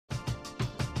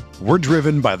We're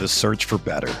driven by the search for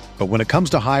better. But when it comes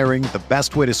to hiring, the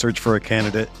best way to search for a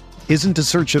candidate isn't to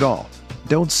search at all.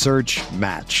 Don't search,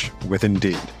 match with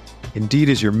Indeed. Indeed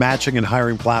is your matching and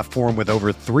hiring platform with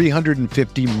over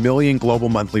 350 million global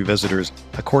monthly visitors,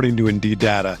 according to Indeed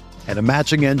data, and a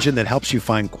matching engine that helps you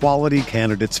find quality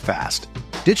candidates fast.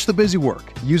 Ditch the busy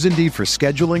work. Use Indeed for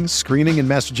scheduling, screening, and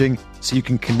messaging so you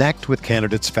can connect with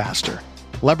candidates faster.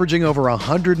 Leveraging over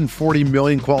 140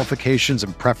 million qualifications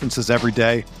and preferences every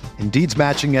day, Indeed's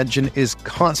matching engine is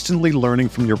constantly learning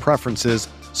from your preferences,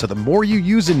 so the more you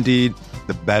use Indeed,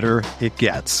 the better it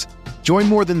gets. Join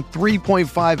more than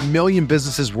 3.5 million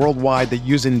businesses worldwide that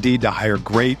use Indeed to hire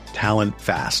great talent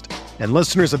fast. And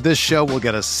listeners of this show will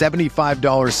get a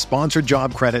 $75 sponsored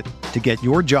job credit to get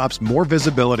your jobs more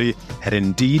visibility at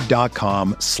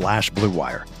Indeed.com/Blue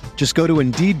Wire. Just go to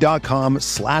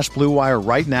Indeed.com/Blue Wire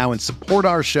right now and support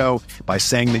our show by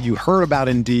saying that you heard about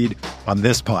Indeed on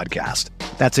this podcast.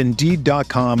 That's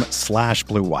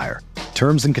Indeed.com/Blue Wire.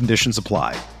 Terms and conditions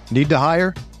apply. Need to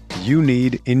hire? You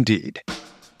need Indeed.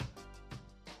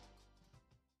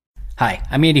 Hi,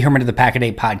 I'm Andy Herman of the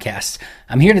Pack-A-Day Podcast.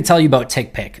 I'm here to tell you about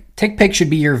TickPick. TickPick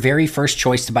should be your very first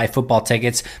choice to buy football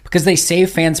tickets because they save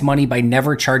fans money by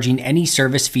never charging any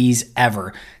service fees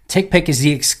ever. TickPick is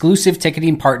the exclusive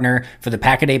ticketing partner for the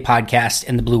Pack-A-Day Podcast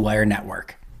and the Blue Wire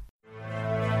Network.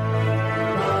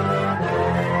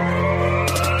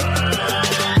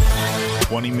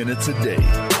 Minutes a day,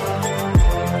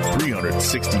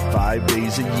 365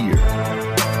 days a year.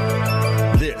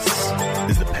 This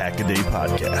is the Pack-A-Day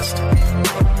Podcast.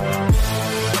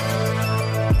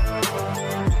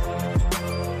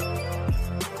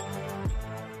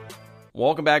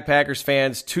 Welcome back, Packers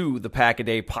fans, to the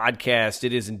Pack-A-Day Podcast.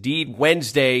 It is indeed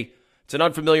Wednesday. It's an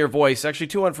unfamiliar voice, actually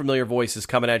two unfamiliar voices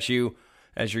coming at you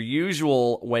as your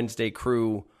usual Wednesday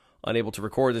crew unable to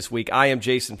record this week. I am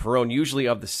Jason Perrone, usually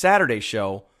of the Saturday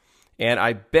show, and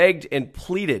I begged and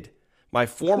pleaded my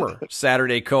former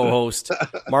Saturday co-host,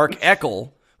 Mark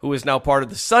Eckel, who is now part of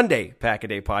the Sunday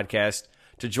Pack-A-Day Podcast,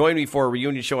 to join me for a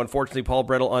reunion show. Unfortunately, Paul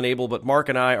Brettel unable, but Mark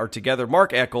and I are together.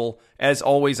 Mark Eckel, as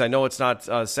always, I know it's not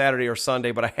Saturday or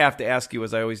Sunday, but I have to ask you,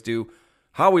 as I always do,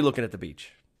 how are we looking at the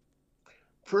beach?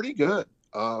 Pretty good.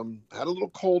 Had a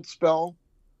little cold spell,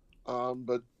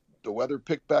 but the weather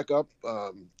picked back up.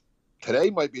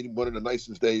 Today might be one of the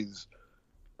nicest days.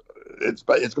 It's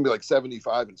going to be like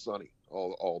 75 and sunny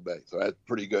all day, so that's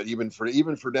pretty good. Even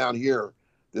for down here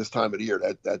this time of the year,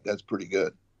 that's pretty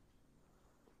good.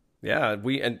 Yeah,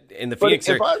 in the Phoenix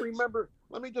area. If I remember,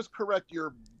 let me just correct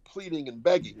your pleading and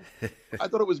begging. I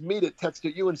thought it was me that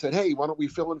texted you and said, "Hey, why don't we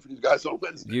fill in for these guys on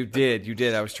Wednesday?" You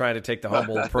did. I was trying to take the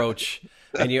humble approach,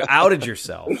 and you outed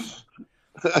yourself.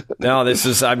 No, this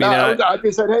is. I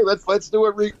just said, "Hey, let's do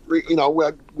it."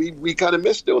 We kind of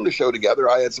missed doing the show together.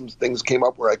 I had some things came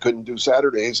up where I couldn't do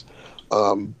Saturdays, but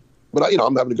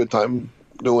I'm having a good time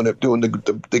doing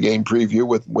the game preview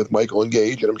with Michael and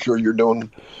Gage, and I'm sure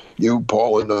you,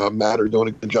 Paul, and Matt are doing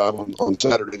a good job on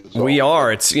Saturdays. So, we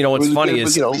are. It's what's funny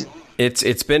is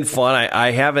it's been fun.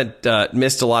 I haven't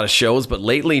missed a lot of shows, but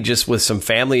lately, just with some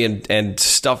family and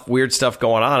stuff, weird stuff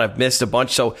going on, I've missed a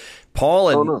bunch. So Paul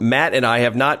and Matt and I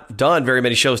have not done very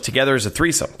many shows together as a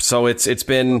threesome. So it's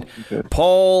been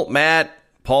Paul, Matt,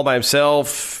 Paul by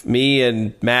himself, me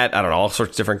and Matt. I don't know, all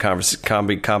sorts of different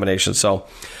combinations. So,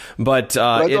 but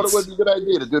I thought it was a good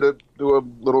idea to do a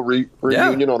little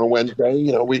reunion on a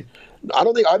Wednesday.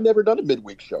 I've never done a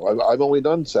midweek show. I've only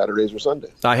done Saturdays or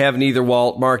Sundays. I haven't either.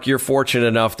 Well, Mark, you're fortunate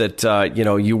enough that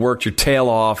you worked your tail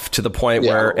off to the point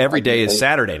where every day is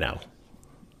Saturday now.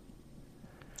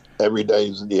 Every day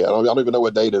is, I don't even know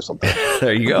what day it is sometimes.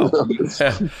 There you go.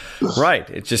 Right.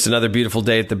 It's just another beautiful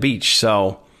day at the beach.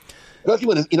 So, especially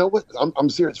when, I'm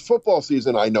serious. Football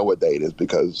season, I know what day it is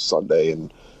because Sunday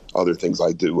and other things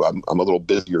I do. I'm a little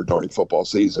busier during football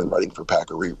season, writing for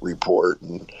Packer Report,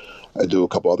 and I do a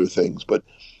couple other things. But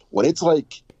when it's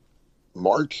like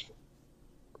March,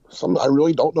 I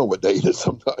really don't know what day it is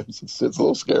sometimes. It's a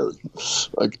little scary.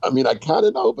 I kind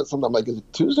of know, but sometimes is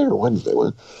it Tuesday or Wednesday?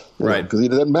 Right. Because it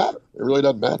doesn't matter. It really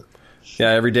doesn't matter. Yeah,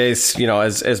 every day is,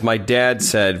 as my dad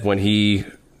said when he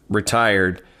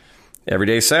retired, every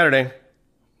day is Saturday.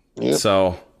 Yeah.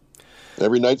 So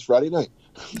every night's Friday night.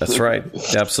 That's right.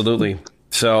 Absolutely.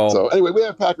 So anyway, we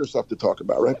have Packer stuff to talk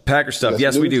about, right? Packer stuff.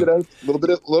 Yes, we do. Today.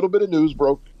 Little bit of news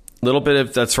broke.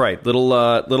 That's right.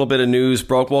 Little bit of news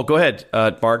broke. Well, go ahead,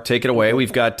 Mark. Take it away.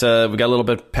 We've got a little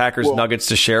bit of Packers nuggets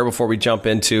to share before we jump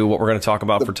into what we're going to talk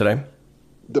about for today.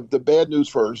 The bad news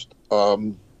first.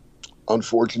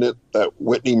 Unfortunate that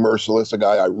Whitney Mercilus, a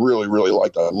guy I really, really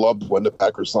liked. I loved when the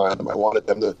Packers signed him. I wanted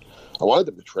them to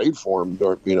trade for him.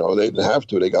 They didn't have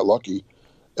to. They got lucky.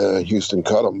 Houston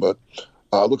cut him. But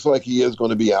looks like he is going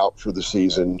to be out for the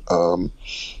season, or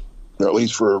at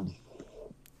least for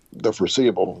the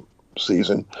foreseeable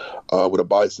season, with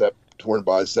a torn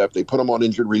bicep. They put him on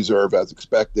injured reserve as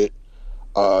expected.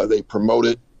 They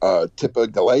promoted Tipa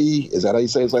Galeai. Is that how you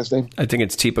say his last name? I think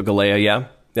it's Tipa Galeai, yeah.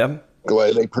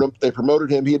 Galeai. They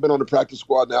promoted him. He had been on the practice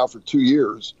squad now for 2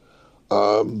 years.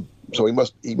 So he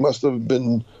must have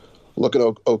been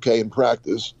looking okay in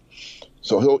practice.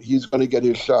 So he's going to get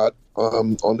his shot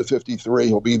on the 53.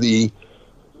 He'll be the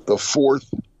fourth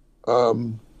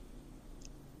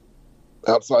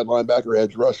outside linebacker,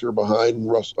 edge rusher behind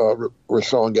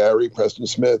Rashawn Gary, Preston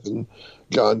Smith, and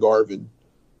John Garvin.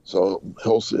 So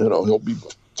he'll be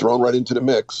thrown right into the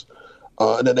mix.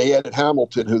 And then they added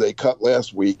Hamilton, who they cut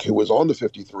last week, who was on the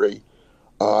 53.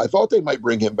 I thought they might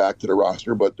bring him back to the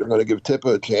roster, but they're going to give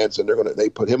Tipa a chance, and they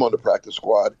put him on the practice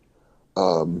squad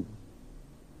to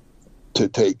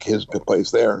take his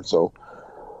place there. So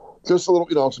just a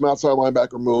little, some outside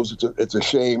linebacker moves. It's a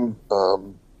shame.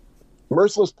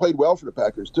 Merciless played well for the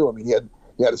Packers too. I mean, he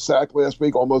had a sack last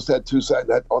week, almost had 2 sacks.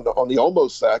 On the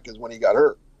almost sack is when he got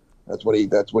hurt. That's when he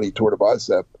tore the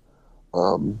bicep.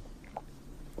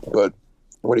 But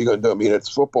what are you going to do? I mean, it's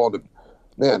football.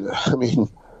 Man, I mean,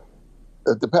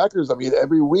 the Packers, I mean,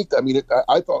 every week, I mean,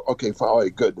 I thought, okay,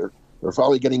 finally, good. They're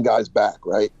finally getting guys back,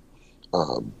 right?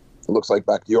 It looks like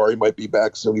Bakhtiari might be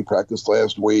back soon. He practiced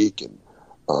last week. And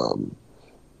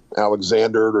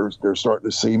Alexander, they're starting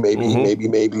to see maybe,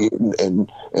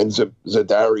 and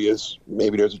Zadarius,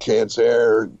 maybe there's a chance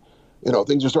there. And,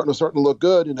 things are starting to look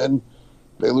good. And then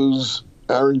they lose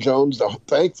Aaron Jones.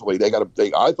 Thankfully,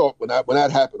 I thought when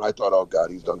that happened, I thought, oh God,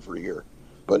 he's done for a year.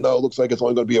 But no, it looks like it's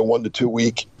only going to be a 1 to 2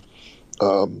 week.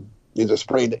 He's a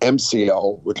sprained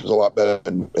MCL, which is a lot better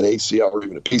than an ACL or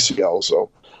even a PCL.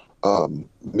 So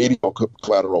medial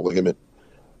collateral ligament.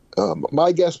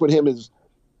 My guess with him is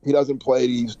he doesn't play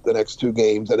the next 2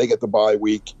 games, and they get the bye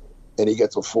week, and he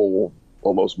gets a full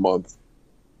almost month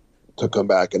to come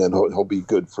back, and then he'll be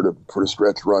good for the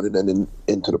stretch run and then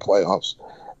into the playoffs.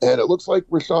 And it looks like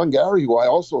Rashawn Gary, who I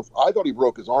thought he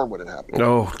broke his arm when it happened.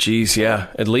 Oh, geez, yeah,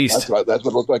 at least. That's what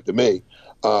it looked like to me.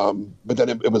 But then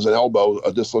it was an elbow,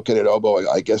 a dislocated elbow.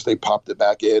 I guess they popped it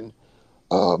back in.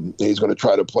 He's going to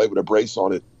try to play with a brace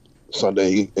on it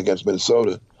Sunday against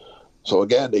Minnesota. So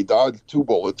again, they dodged 2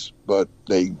 bullets, but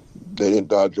they didn't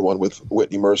dodge the one with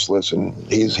Whitney Merciless, and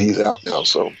he's out now.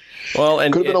 So could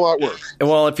have been a lot worse.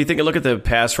 Well, if you look at the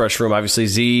pass rush room, obviously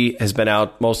Z has been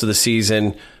out most of the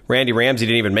season. Randy Ramsey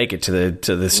didn't even make it to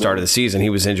the start of the season. He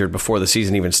was injured before the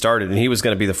season even started, and he was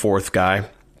going to be the 4th guy.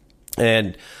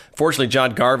 And fortunately,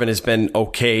 John Garvin has been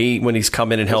okay when he's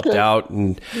come in and helped out.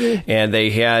 And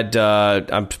they had,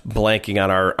 I'm blanking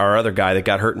on our other guy that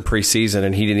got hurt in preseason,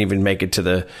 and he didn't even make it to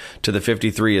the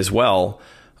 53 as well.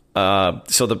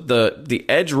 So the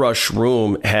edge rush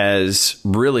room has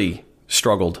really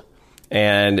struggled.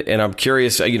 And I'm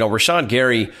curious, Rashawn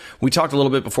Gary, we talked a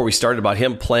little bit before we started about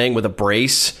him playing with a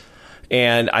brace.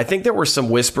 And I think there were some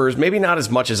whispers, maybe not as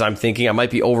much as I'm thinking. I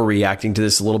might be overreacting to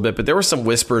this a little bit, but there were some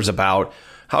whispers about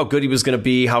how good he was going to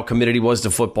be, how committed he was to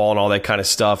football and all that kind of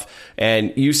stuff.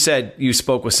 And you said you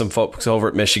spoke with some folks over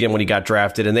at Michigan when he got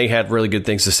drafted, and they had really good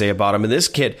things to say about him. And this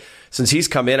kid, since he's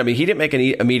come in, I mean, he didn't make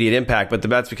any immediate impact, but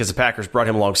that's because the Packers brought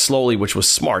him along slowly, which was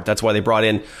smart. That's why they brought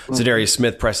in Zadarius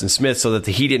Smith, Preston Smith, so that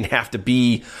he didn't have to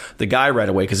be the guy right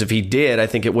away. Because if he did, I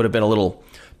think it would have been a little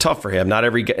tough for him. Not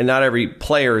every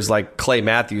player is like Clay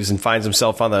Matthews and finds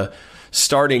himself on the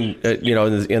starting,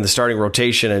 in the starting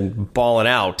rotation and balling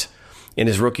out in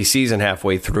his rookie season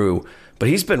halfway through. But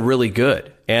he's been really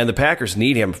good, and the Packers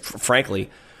need him, frankly,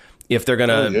 if they're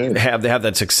going to have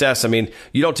that success. I mean,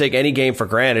 you don't take any game for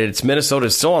granted. It's Minnesota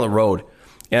still on the road.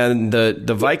 And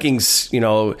the Vikings,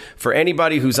 for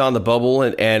anybody who's on the bubble,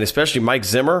 and especially Mike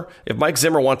Zimmer, if Mike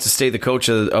Zimmer wants to stay the coach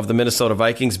of the Minnesota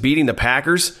Vikings, beating the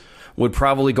Packers would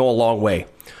probably go a long way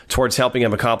towards helping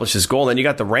him accomplish his goal. And then you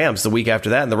got the Rams the week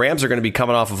after that, and the Rams are going to be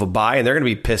coming off of a bye, and they're going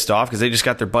to be pissed off because they just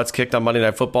got their butts kicked on Monday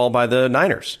Night Football by the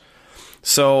Niners.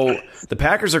 So the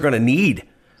Packers are going to need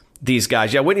these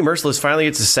guys. Yeah, Whitney Merciless finally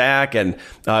gets a sack, and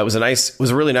it was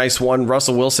a really nice one.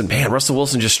 Russell Wilson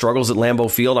just struggles at Lambeau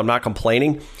Field. I'm not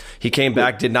complaining. He came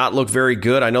back, did not look very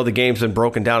good. I know the game's been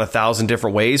broken down 1,000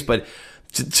 different ways, but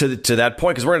to that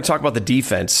point, because we're going to talk about the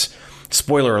defense.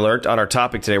 Spoiler alert on our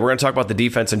topic today. We're going to talk about the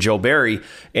defense and Joe Barry,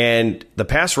 and the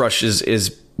pass rush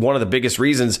is one of the biggest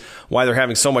reasons why they're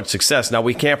having so much success. Now,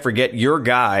 we can't forget your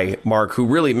guy, Mark, who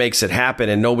really makes it happen,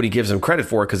 and nobody gives him credit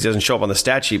for it because he doesn't show up on the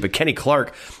stat sheet. But Kenny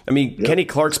Clark, Kenny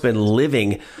Clark's been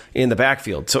living in the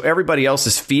backfield. So everybody else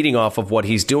is feeding off of what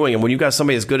he's doing. And when you've got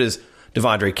somebody as good as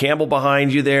Devondre Campbell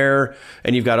behind you there,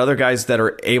 and you've got other guys that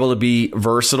are able to be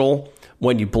versatile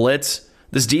when you blitz.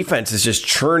 This defense is just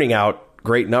churning out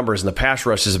great numbers, and the pass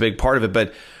rush is a big part of it.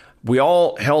 But we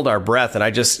all held our breath, and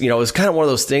I just, it was kind of one of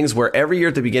those things where every year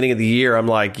at the beginning of the year, I'm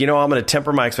like, I'm going to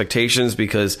temper my expectations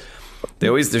because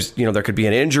there could be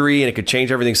an injury and it could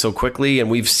change everything so quickly, and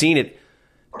we've seen it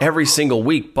every single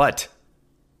week. But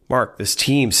Mark, this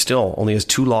team still only has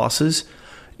 2 losses,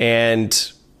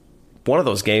 and one of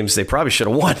those games they probably should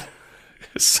have won.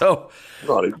 So,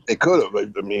 well, they could have.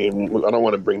 I mean, I don't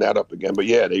want to bring that up again, but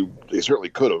yeah, they certainly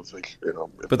could have.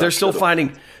 But they're still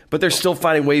finding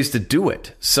ways to do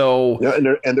it. So yeah,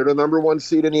 and they're the number 1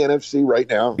 seed in the NFC right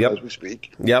now as we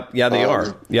speak. Yep. Yeah, they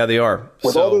are. Yeah, they are.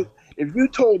 If you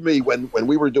told me when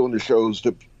we were doing the shows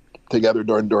together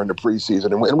during the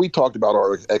preseason, and we talked about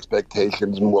our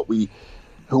expectations and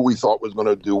who we thought was going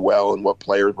to do well and what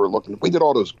players were looking. We did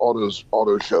all those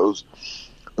shows.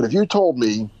 But if you told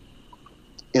me,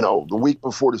 the week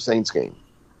before the Saints game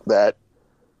that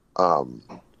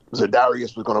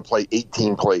Za'Darius was going to play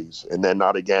 18 plays and then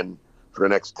not again for the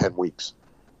next 10 weeks.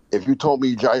 If you told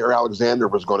me Jair Alexander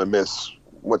was going to miss,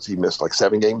 what's he missed, like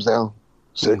 7 games now?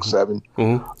 6, 7?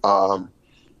 Mm-hmm.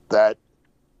 That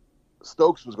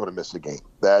Stokes was going to miss a game.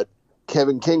 That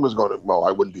Kevin King was going to, well,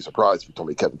 I wouldn't be surprised if you told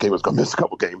me Kevin King was going to miss a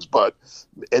couple games, but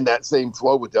in that same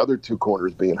flow with the other 2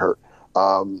 corners being hurt,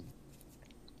 and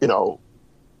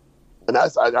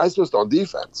that's just on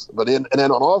defense. But and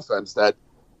then on offense, that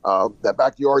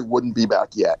Bakhtiari wouldn't be back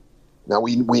yet. Now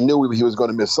we knew he was going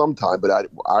to miss some time, but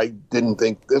I didn't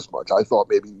think this much. I thought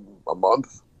maybe a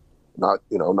month. Not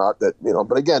that.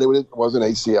 But again, it was an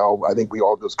ACL. I think we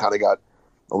all just kind of got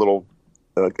a little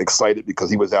excited because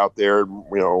he was out there,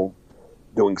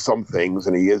 doing some things,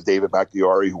 and he is David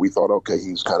Bakhtiari, who we thought, okay,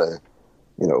 he's kind of,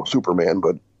 Superman,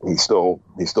 but he's still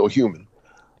human.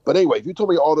 But anyway, if you told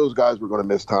me all those guys were going to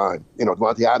miss time,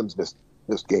 Devontae Adams missed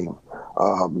game,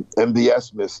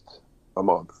 MVS missed a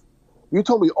month. You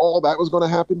told me all that was going to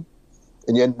happen,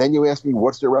 and then you asked me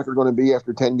what's their record going to be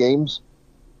after 10 games.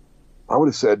 I would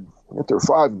have said if they're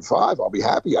 5-5, I'll be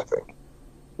happy. I think,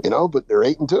 but they're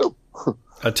 8-2,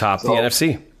 atop the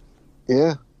NFC.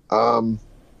 Yeah.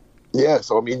 Yeah,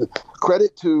 so, I mean,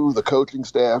 credit to the coaching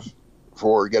staff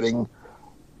for getting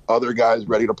other guys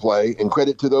ready to play, and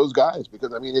credit to those guys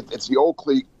because, I mean, it's the old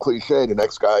cliche, the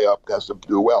next guy up has to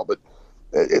do well, but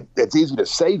it's easy to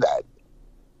say that.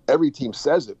 Every team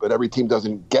says it, but every team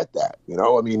doesn't get that,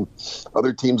 I mean,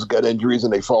 other teams get injuries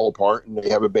and they fall apart and they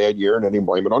have a bad year and then they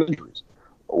blame it on injuries.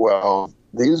 Well,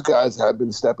 these guys have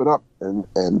been stepping up, and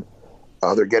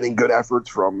they're getting good efforts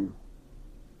from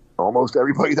almost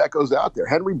everybody that goes out there.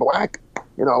 Henry Black,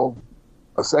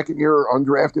 a second-year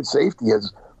undrafted safety,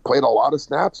 has played a lot of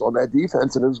snaps on that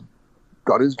defense and has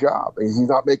done his job. He's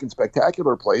not making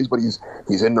spectacular plays, but he's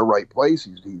in the right place.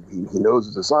 He knows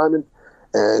his assignment,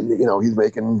 and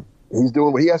he's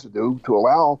doing what he has to do to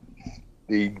allow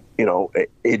the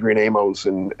Adrian Amos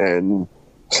and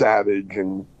Savage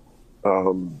and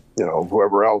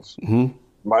whoever else,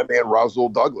 my man Rasul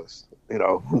Douglas,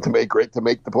 to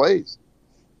make the plays.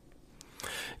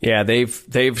 Yeah,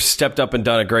 they've stepped up and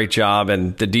done a great job,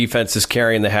 and the defense is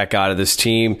carrying the heck out of this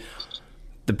team.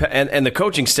 And the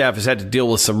coaching staff has had to deal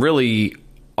with some really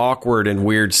awkward and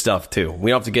weird stuff too.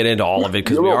 We don't have to get into all of it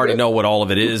because we already know what all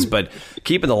of it is, but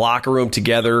keeping the locker room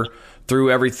together through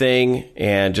everything,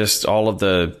 and just all of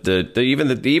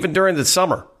even during the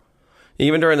summer.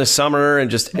 Even during the summer, and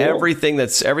just everything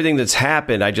that's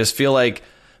happened, I just feel like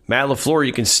Matt LaFleur,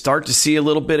 you can start to see a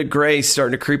little bit of gray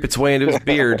starting to creep its way into his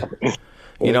beard.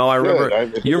 I remember.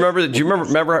 Do you remember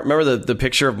the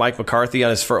picture of Mike McCarthy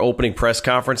on his opening press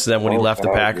conference? And then when he left the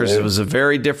Packers, it was a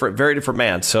very different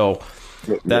man. So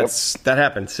that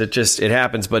happens. It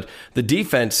happens. But the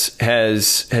defense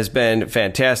has been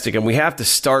fantastic, and we have to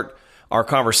start our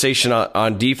conversation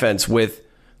on defense with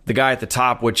the guy at the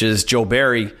top, which is Joe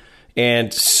Barry.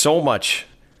 And so much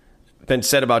been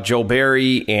said about Joe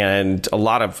Barry, and a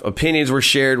lot of opinions were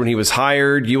shared when he was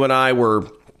hired. You and I were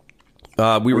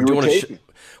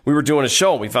doing a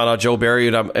show. We found out Joe Barry,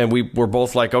 and we were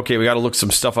both like, okay, we got to look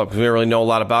some stuff up. We don't really know a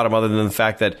lot about him other than the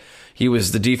fact that he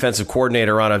was the defensive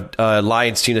coordinator on a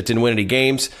Lions team that didn't win any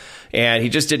games, and he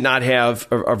just did not have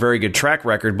a very good track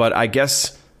record. But I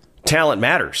guess talent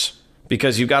matters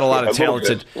because you've got a lot of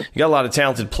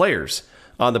talented players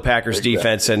on the Packers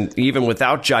defense, and even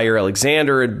without Jair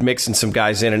Alexander and mixing some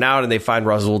guys in and out, and they find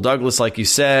Rasul Douglas, like you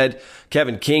said.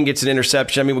 Kevin King gets an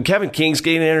interception. I mean, when Kevin King's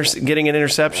getting an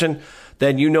interception,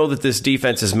 then you know that this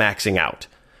defense is maxing out.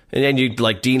 And then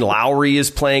Dean Lowry is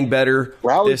playing better.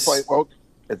 Lowry's playing well.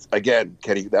 It's again,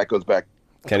 Kenny. That goes back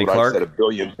to Kenny what Clark. I've said a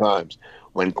billion times.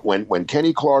 When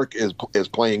Kenny Clark is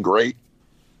playing great,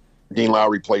 Dean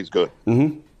Lowry plays good.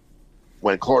 Mm-hmm.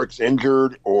 When Clark's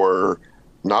injured or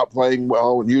not playing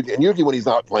well, and usually when he's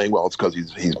not playing well, it's because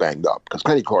he's banged up. Because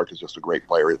Kenny Clark is just a great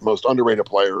player, the most underrated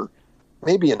player,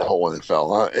 maybe in the whole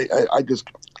NFL.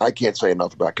 I can't say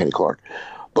enough about Kenny Clark,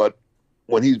 but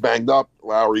when he's banged up,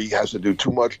 Lowry has to do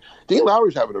too much. Dean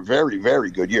Lowry's having a very,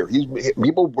 very good year.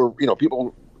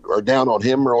 People are down on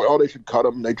him, or they should cut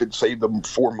him, they should save them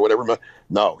for him, whatever.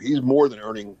 No, he's more than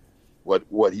earning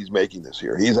what he's making this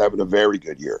year. He's having a very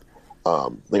good year.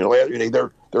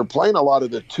 They're playing a lot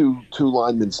of the two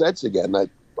lineman sets again that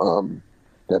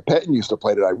Pettin used to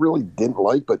play that I really didn't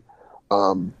like, but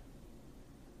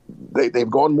they've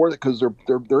gone more because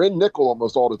they're in nickel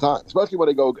almost all the time, especially when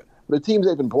they go. The teams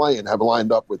they've been playing have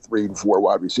lined up with 3 and 4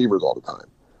 wide receivers all the time,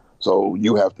 so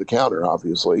you have to counter.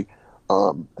 Obviously,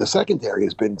 the secondary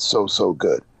has been so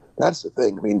good. That's the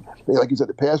thing. I mean, like you said,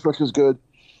 the pass rush is good,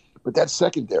 but that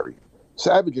secondary,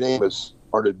 Savage and Amos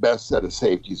are the best set of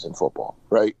safeties in football,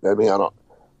 right? I mean, I don't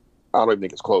even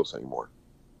think it's close anymore.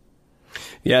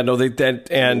 Yeah, no, they've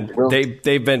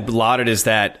been lauded as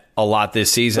that a lot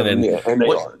this season, and they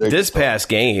are. This past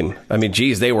game, I mean,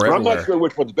 geez, they were everywhere. I'm not sure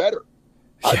which one's better.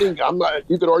 I think I'm not.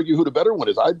 You could argue who the better one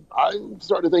is. I'm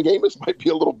starting to think Amos might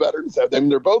be a little better than Savage. I mean,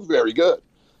 they're both very good.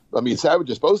 I mean, Savage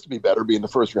is supposed to be better, being the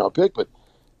first round pick, but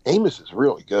Amos is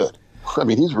really good. I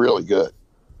mean, he's really good.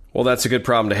 Well, that's a good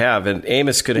problem to have. And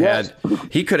Amos could have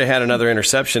had another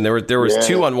interception. There was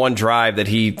 2 on one drive that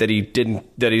he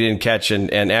didn't catch,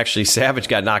 and actually Savage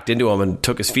got knocked into him and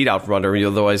took his feet out from under him.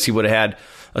 Otherwise, he would have had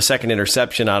a second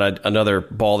interception on another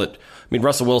ball that. I mean,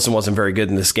 Russell Wilson wasn't very good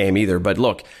in this game either. But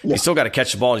look, you still got to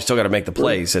catch the ball and you still got to make the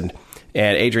plays. And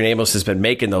Adrian Amos has been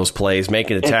making those plays,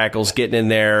 making the tackles, getting in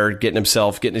there, getting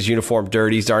his uniform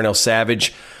dirty. Darnell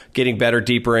Savage getting better,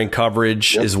 deeper in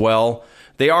coverage as well.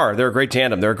 They're a great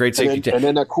tandem. They're a great safety tandem. And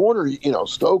then that corner,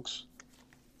 Stokes,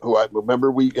 who I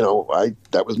remember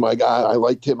that was my guy. I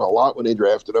liked him a lot when they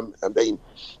drafted him. I mean,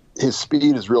 his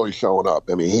speed is really showing up.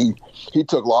 I mean, he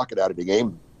took Lockett out of the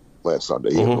game last Sunday.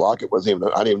 Mm-hmm. Lockett wasn't even,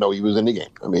 I didn't even know he was in the game.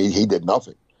 I mean, he did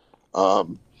nothing.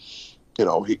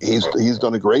 He's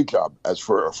done a great job as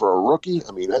for a rookie.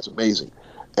 I mean, that's amazing.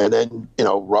 And then,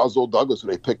 Roswell Douglas, who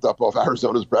they picked up off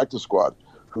Arizona's practice squad,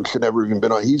 who should never even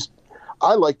been on.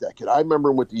 I like that kid. I remember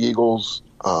him with the Eagles.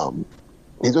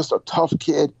 He's just a tough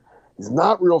kid. He's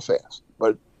not real fast,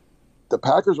 but the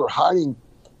Packers are hiding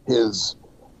his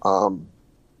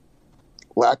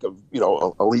lack of,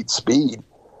 elite speed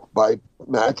by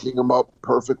matching him up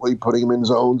perfectly, putting him in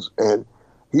zones. And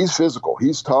he's physical.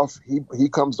 He's tough. He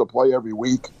comes to play every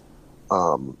week.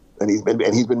 And he's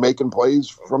been making plays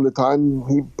from the time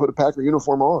he put a Packer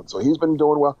uniform on. So he's been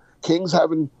doing well. King's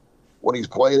when he's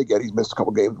playing again, he's missed a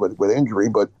couple games with injury,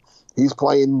 but he's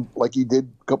playing like he did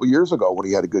a couple years ago when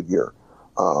he had a good year.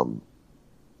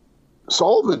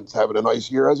 Sullivan's having a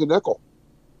nice year as a nickel.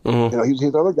 Mm-hmm. He's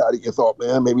the other guy that you thought,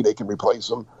 man, maybe they can replace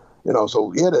him.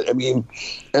 So yeah, I mean,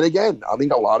 and again, I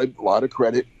think a lot of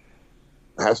credit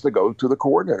has to go to the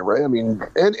coordinator, right? I mean,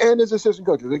 and his assistant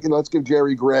coaches. Let's give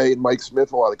Jerry Gray and Mike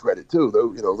Smith a lot of credit too.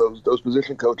 Those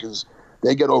position coaches,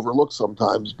 they get overlooked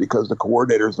sometimes because the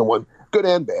coordinator is the one, good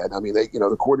and bad. I mean,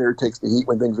 the coordinator takes the heat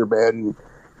when things are bad, and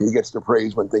he gets the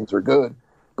praise when things are good.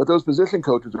 But those position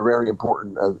coaches are very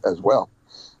important as well.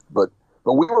 But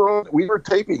we were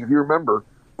taping, if you remember,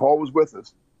 Paul was with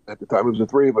us at the time. It was the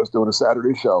three of us doing a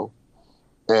Saturday show,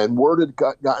 and word had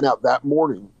gotten out that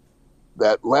morning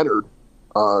that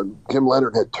Jim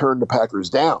Leonard had turned the Packers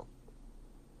down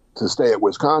to stay at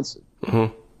Wisconsin.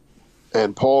 Mm-hmm.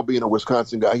 And Paul, being a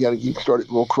Wisconsin guy, he started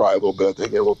to cry a little bit. I think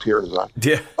he had a little tear in his eye.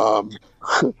 Yeah.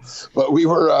 But we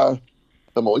were,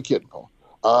 I'm only kidding, Paul.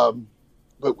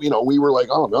 But we were like,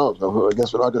 oh no, so I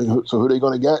guess we're not going to. So who are they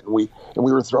going to get? And we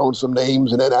were throwing some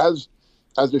names. And then as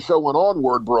the show went on,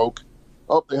 word broke.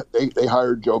 Oh, they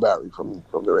hired Joe Barry from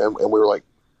there, and we were like,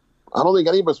 I don't think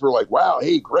any of us were like, wow,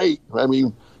 hey, great. I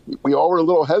mean, we all were a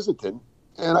little hesitant,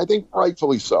 and I think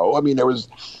rightfully so. I mean, there was,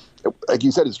 like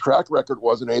you said, his track record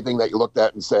wasn't anything that you looked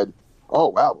at and said, oh,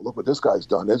 wow, look what this guy's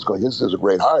done. This is a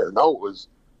great hire. No, it was,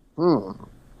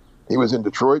 he was in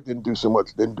Detroit, didn't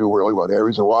do really well there.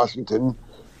 He's in Washington,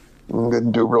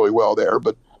 didn't do really well there.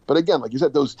 But again, like you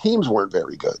said, those teams weren't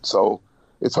very good. So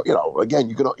it's, again,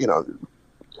 you can,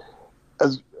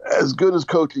 as good as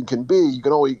coaching can be, you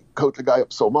can only coach a guy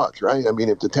up so much, right? I mean,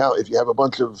 if you have a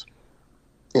bunch of,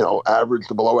 average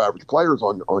to below average players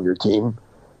on your team,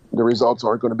 the results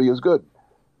aren't going to be as good.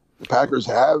 The Packers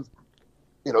have,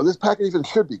 this Packers even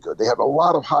should be good. They have a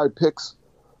lot of high picks,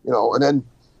 and then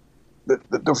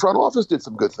the front office did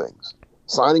some good things.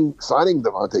 Signing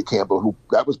Devontae Campbell,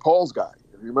 that was Paul's guy.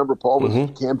 You remember Paul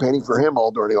was campaigning for him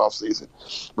all during the offseason,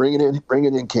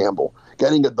 bringing in Campbell,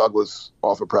 getting a Douglas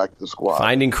off a practice squad,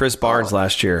 finding Chris Barnes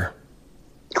last year.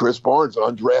 Chris Barnes, an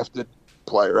undrafted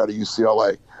player out of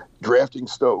UCLA, drafting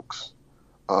Stokes,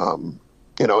 and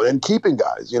keeping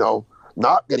guys,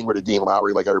 not getting rid of Dean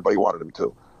Lowry like everybody wanted him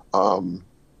to,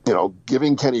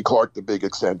 giving Kenny Clark the big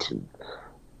extension.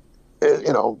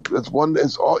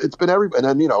 It's been everybody.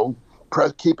 And then,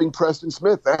 keeping Preston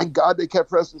Smith. Thank God they kept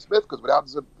Preston Smith, because without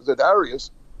Za'Darius,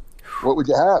 what would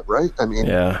you have, right? I mean,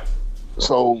 yeah.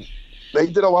 So they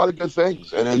did a lot of good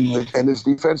things. And his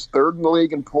defense, third in the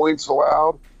league in points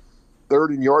allowed,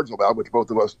 third in yards allowed, which both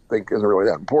of us think isn't really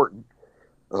that important.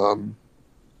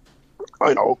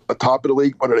 I know, a top of the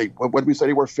league. What did we say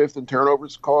they were? Fifth in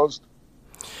turnovers caused?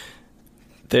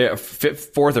 They're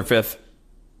fourth or fifth.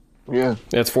 Yeah.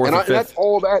 It's fourth or fifth. That's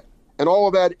all that. And all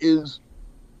of that is,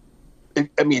 and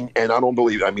I don't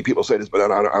believe, people say this, but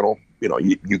I don't,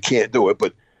 you can't do it.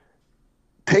 But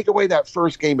take away that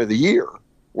first game of the year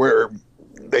where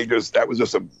that was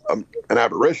just an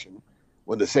aberration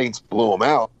when the Saints blew them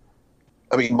out.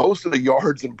 Most of the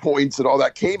yards and points and all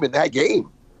that came in that game.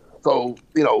 So,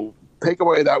 take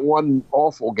away that one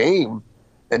awful game,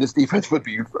 and this defense would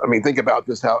be, think about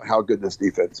just how good this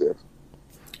defense is.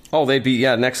 Oh, they'd be,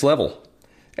 next level.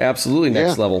 Absolutely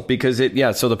next level. Because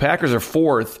so the Packers are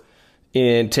fourth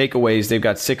in takeaways. They've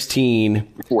got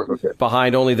 16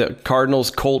 behind only the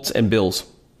Cardinals, Colts, and Bills.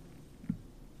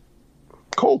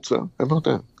 Colts, huh? How about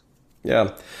that?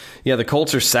 Yeah. Yeah, the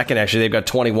Colts are second, actually. They've got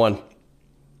 21.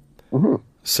 Mm-hmm.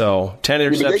 So 10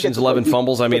 interceptions, 11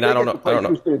 fumbles. I don't know.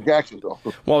 Houston and Jacksonville.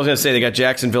 Well, I was going to say they got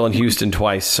Jacksonville and Houston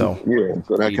twice. So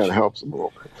so that kind of helps them a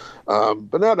little bit.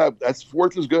 But no, that's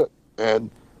fourth is good. And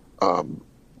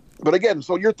but again,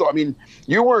 so your thought.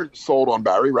 You weren't sold on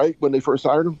Barry, right, when they first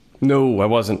hired him? No, I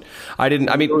wasn't. I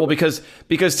didn't.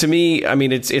 Because to me,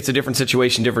 it's a different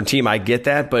situation, different team. I get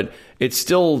that, but he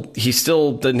still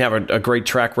doesn't have a great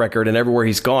track record, and everywhere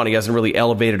he's gone, he hasn't really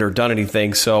elevated or done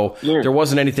anything. So there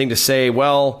wasn't anything to say,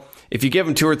 well, if you give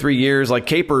him 2 or 3 years, like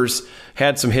Capers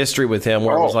had some history with him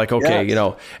where it was like, okay,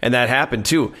 and that happened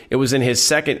too. It was his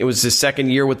second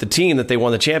year with the team that they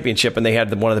won the championship, and they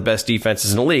had one of the best defenses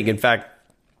in the league. In fact,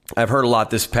 I've heard a lot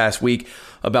this past week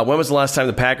about when was the last time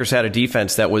the Packers had a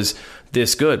defense that was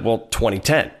this good? Well,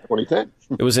 2010. 2010.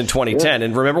 It was in 2010. Yeah.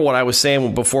 And remember what I was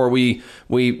saying before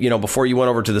before you went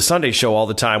over to the Sunday show all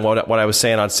the time, what I was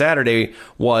saying on Saturday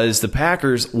was the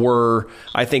Packers were,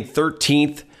 I think,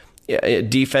 13th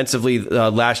defensively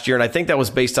last year, and I think that was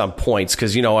based on points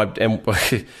because you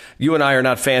and I are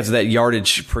not fans of that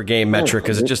yardage per game metric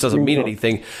because it just doesn't mean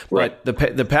anything. Right.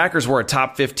 But the Packers were a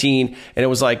top 15, and it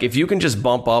was like if you can just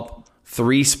bump up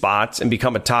 3 spots and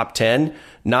become a top 10,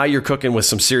 now you're cooking with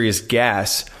some serious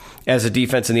gas as a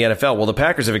defense in the NFL. Well, the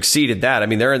Packers have exceeded that.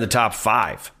 They're in the top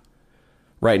 5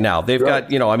 right now. They've got,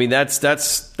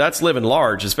 that's living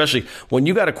large, especially when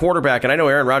you got a quarterback. And I know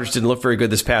Aaron Rodgers didn't look very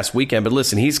good this past weekend, but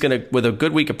listen, he's going to, with a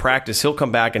good week of practice, he'll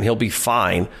come back and he'll be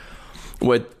fine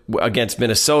against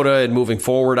Minnesota and moving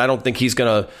forward. I don't think he's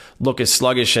going to look as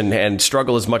sluggish and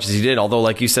struggle as much as he did. Although,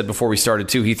 like you said before we started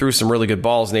too, he threw some really good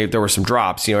balls and there were some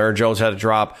drops. Aaron Jones had a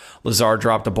drop. Lazard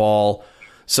dropped a ball.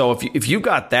 So if you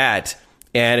got that,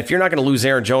 and if you're not going to lose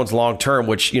Aaron Jones long term,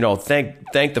 which,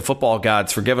 thank the football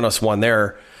gods for giving us one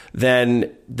there,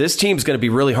 then this team's going to be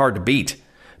really hard to beat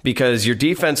because your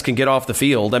defense can get off the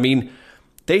field.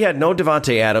 They had no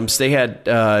Devontae Adams. They had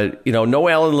no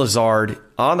Allen Lazard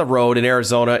on the road in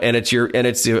Arizona, and it's the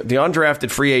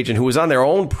undrafted free agent who was on their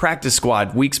own practice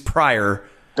squad weeks prior.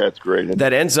 That's great.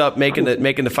 That ends up making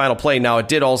the final play. Now, it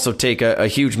did also take a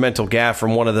huge mental gaffe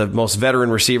from one of the most veteran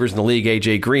receivers in the league,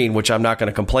 A.J. Green, which I'm not going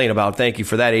to complain about. Thank you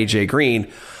for that, A.J. Green.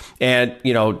 And,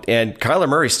 and Kyler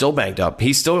Murray's still banged up.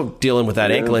 He's still dealing with that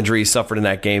ankle injury he suffered in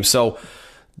that game. So,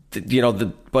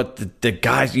 the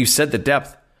guys, you said the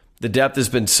depth has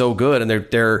been so good, and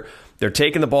they're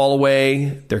taking the ball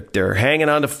away. They're hanging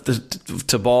on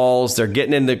to balls. They're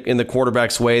getting in the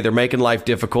quarterback's way. They're making life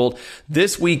difficult.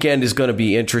 This weekend is going to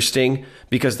be interesting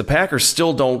because the Packers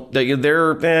still don't.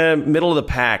 They're middle of the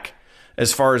pack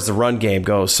as far as the run game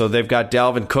goes. So they've got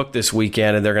Dalvin Cook this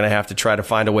weekend, and they're going to have to try to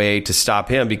find a way to stop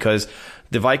him because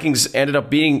the Vikings ended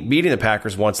up beating the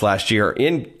Packers once last year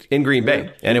in Green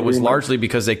Bay, and it was largely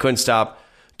because they couldn't stop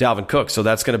Dalvin Cook. So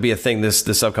that's going to be a thing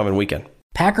this upcoming weekend.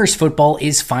 Packers football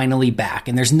is finally back,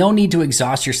 and there's no need to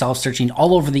exhaust yourself searching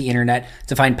all over the internet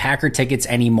to find Packer tickets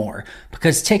anymore.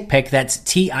 Because TickPick, that's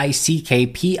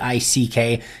TickPick,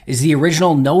 is the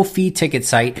original no-fee ticket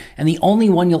site, and the only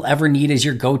one you'll ever need is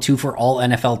your go-to for all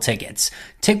NFL tickets.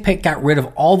 TickPick got rid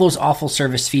of all those awful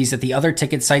service fees that the other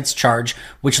ticket sites charge,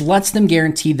 which lets them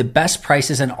guarantee the best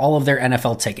prices on all of their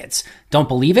NFL tickets. Don't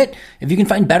believe it? If you can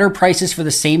find better prices for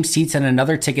the same seats on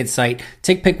another ticket site,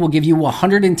 TickPick will give you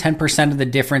 110% of the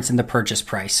difference in the purchase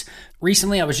price.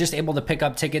 Recently, I was just able to pick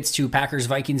up tickets to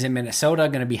Packers-Vikings in Minnesota.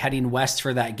 Going to be heading west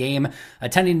for that game.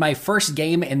 Attending my first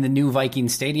game in the new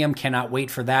Vikings stadium. Cannot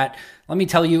wait for that. Let me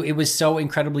tell you, it was so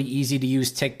incredibly easy to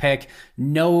use TickPick.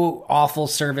 No awful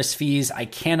service fees. I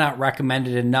cannot recommend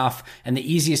it enough. And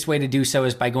the easiest way to do so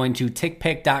is by going to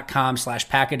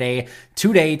tickpick.com/packaday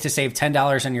today to save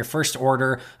 $10 on your first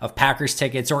order of Packers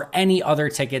tickets or any other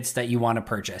tickets that you want to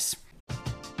purchase.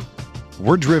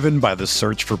 We're driven by the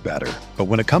search for better. But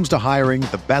when it comes to hiring,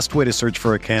 the best way to search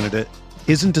for a candidate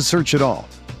isn't to search at all.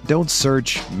 Don't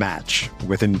search, match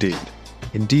with Indeed.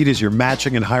 Indeed is your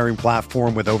matching and hiring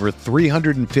platform with over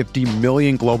 350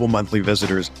 million global monthly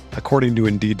visitors, according to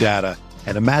Indeed data,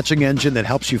 and a matching engine that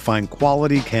helps you find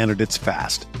quality candidates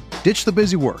fast. Ditch the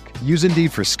busy work. Use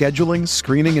Indeed for scheduling,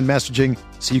 screening, and messaging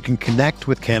so you can connect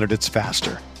with candidates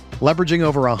faster. Leveraging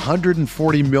over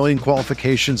 140 million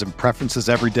qualifications and preferences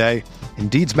every day,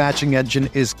 Indeed's matching engine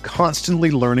is constantly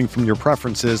learning from your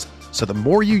preferences, so the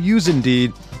more you use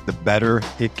Indeed, the better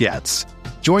it gets.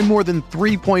 Join more than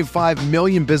 3.5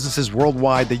 million businesses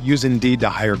worldwide that use Indeed to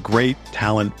hire great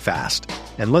talent fast.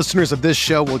 And listeners of this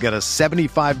show will get a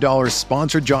 $75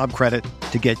 sponsored job credit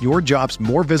to get your jobs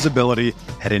more visibility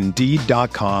at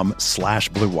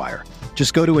Indeed.com/Blue Wire.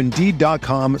 Just go to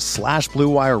Indeed.com/Blue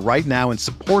Wire right now and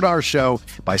support our show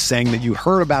by saying that you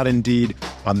heard about Indeed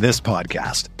on this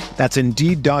podcast. That's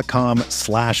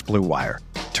Indeed.com/Blue Wire.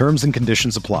 Terms and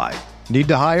conditions apply. Need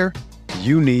to hire?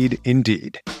 You need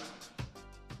Indeed.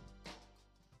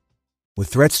 With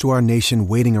threats to our nation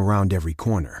waiting around every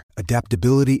corner,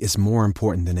 adaptability is more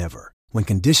important than ever. When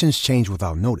conditions change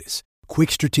without notice,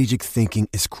 quick strategic thinking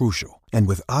is crucial. And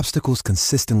with obstacles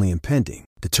consistently impending,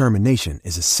 determination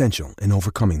is essential in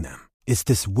overcoming them. It's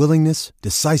this willingness,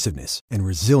 decisiveness, and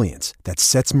resilience that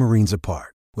sets Marines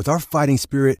apart. With our fighting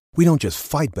spirit, we don't just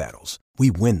fight battles,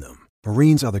 we win them.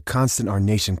 Marines are the constant our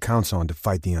nation counts on to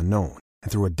fight the unknown.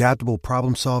 And through adaptable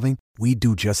problem solving, we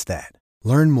do just that.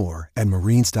 Learn more at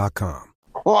Marines.com.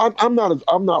 Well, I'm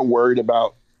not worried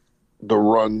about the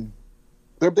run.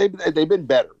 They've been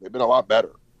better. They've been a lot better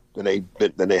than they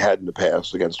had in the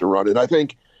past against the run. And I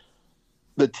think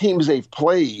the teams they've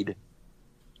played,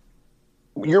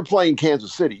 you're playing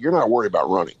Kansas City. You're not worried about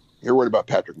running. You're worried about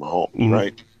Patrick Mahomes,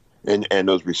 right? And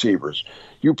those receivers.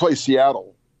 You play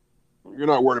Seattle. You're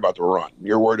not worried about the run.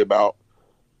 You're worried about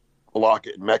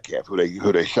Lockett and Metcalf, who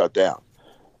they shut down.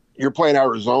 You're playing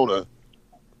Arizona.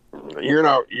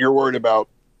 You're worried about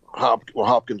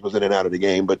Hopkins was in and out of the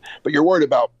game, but you're worried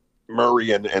about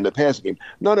Murray and the passing game.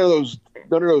 None of those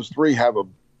three have a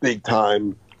big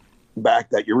time back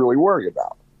that you're really worried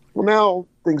about. Well, now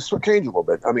things change a little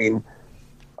bit. I mean,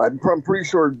 I'm pretty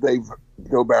sure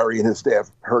Joe Barry and his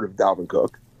staff heard of Dalvin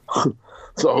Cook,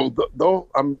 so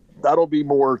that'll be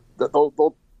more.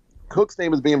 Cook's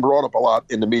name is being brought up a lot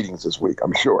in the meetings this week,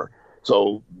 I'm sure.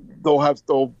 So they'll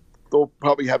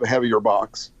probably have a heavier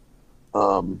box.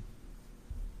 You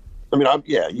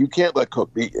can't let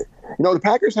Cook beat you. The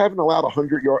Packers haven't allowed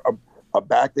a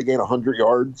back to gain 100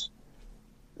 yards.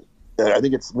 I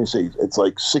think it's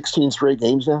like 16 straight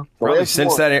games now. Probably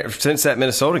since that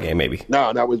Minnesota game, maybe.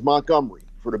 No, that was Montgomery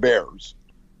for the Bears.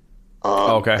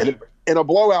 Okay. And in a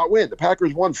blowout win, the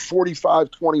Packers won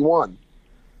 45-21,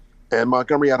 and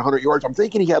Montgomery had 100 yards. I'm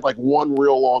thinking he had like one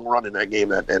real long run in that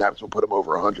game, and that's what put him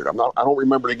over 100. I don't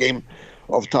remember the game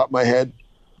off the top of my head.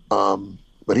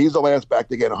 But he's the last back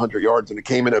to get 100 yards, and it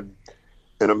came in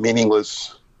a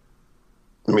meaningless.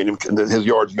 I mean, his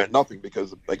yards meant nothing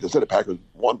because, like I said, the Packers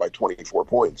won by 24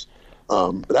 points.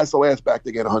 But that's the last back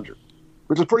to get 100,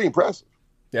 which is pretty impressive.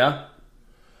 Yeah.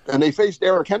 And they faced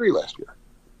Derrick Henry last year.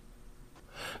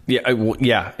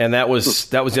 Yeah, and that was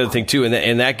the other thing too.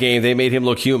 In that game, they made him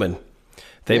look human.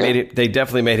 They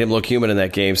definitely made him look human in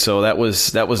that game. So that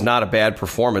was not a bad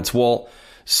performance. Well.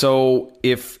 So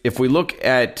if we look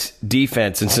at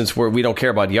defense, and since we don't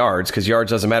care about yards because yards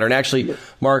doesn't matter, and actually,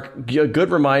 Mark, a good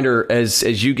reminder as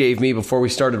you gave me before we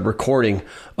started recording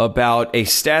about a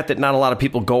stat that not a lot of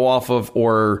people go off of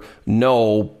or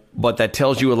know, but that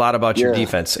tells you a lot about your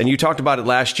defense. And you talked about it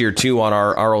last year too on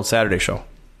our old Saturday show.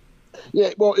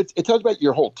 Yeah, well, it tells about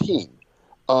your whole team.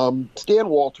 Stan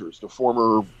Walters, the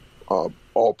former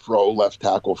All-Pro left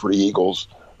tackle for the Eagles,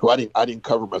 who I didn't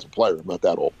cover him as a player. I'm not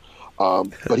that old.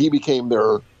 But he became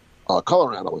their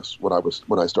color analyst when I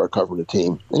started covering the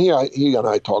team. And he and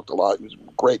I talked a lot. He was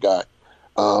a great guy.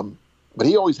 But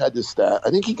he always had this stat. I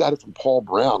think he got it from Paul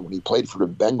Brown when he played for the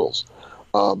Bengals.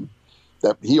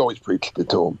 that he always preached it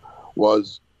to him,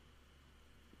 was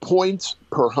points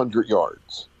per 100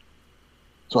 yards.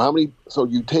 So so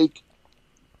you take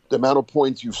the amount of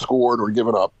points you've scored or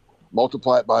given up,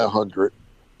 multiply it by 100,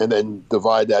 and then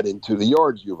divide that into the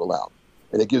yards you've allowed.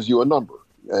 And it gives you a number.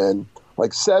 And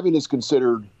like 7 is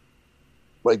considered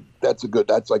like that's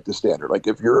like the standard. Like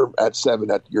if you're at 7,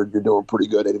 you're doing pretty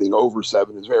good. Anything over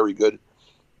 7 is very good.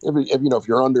 If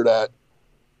you're under that,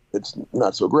 it's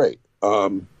not so great.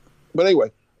 But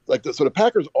anyway, so the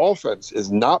Packers offense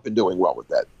has not been doing well with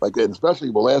that. Like, and especially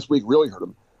last week really hurt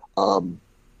them.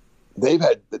 They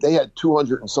had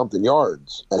 200 and something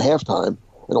yards at halftime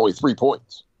and only 3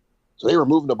 points. So they were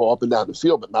moving the ball up and down the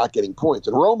field, but not getting points.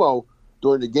 And Romo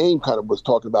during the game kind of was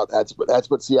talking about that's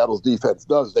what Seattle's defense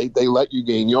does. They let you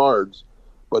gain yards,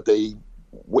 but they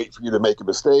wait for you to make a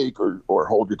mistake or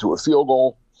hold you to a field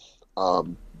goal.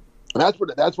 And that's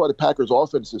why the Packers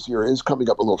offense this year is coming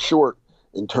up a little short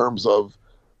in terms of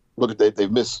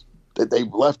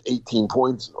they've left 18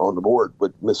 points on the board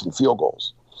with missing field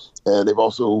goals. And they've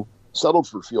also settled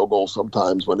for field goals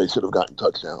sometimes when they should have gotten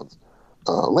touchdowns.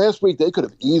 Last week they could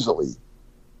have easily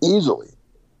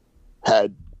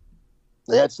had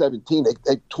 17.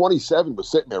 27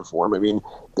 was sitting there for them. I mean,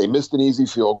 they missed an easy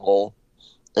field goal,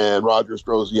 and Rodgers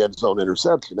throws the end zone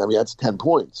interception. I mean, that's 10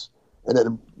 points. And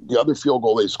then the other field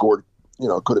goal they scored,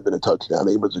 could have been a touchdown.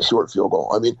 It was a short field goal.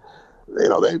 I mean,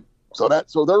 so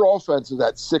their offense is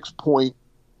at 6.8,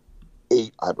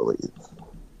 I believe.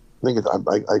 I think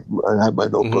I have my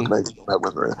notebook and I don't have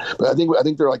with me, but I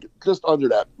think they're like just under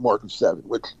that mark of 7,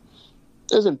 which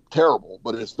isn't terrible,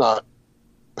 but it's not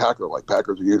Packer-like.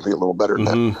 Packers are usually a little better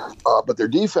than that. But their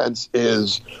defense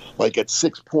is like at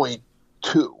 6.2,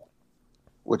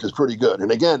 which is pretty good.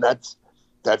 And again, that's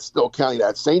still counting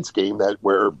that Saints game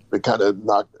where it kind of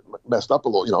messed them up a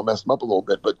little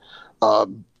bit. But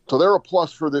so they're a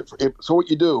plus so what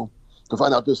you do to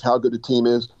find out just how good a team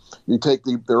is, you take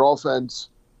their offense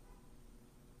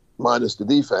minus the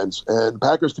defense, and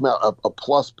Packers come out a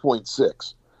plus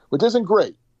 0.6, which isn't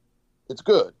great. It's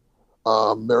good.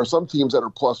 There are some teams that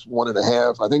are plus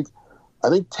 1.5. I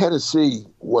think Tennessee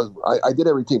was. I did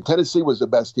every team. Tennessee was the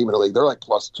best team in the league. They're like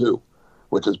plus 2,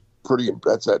 which is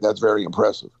that's very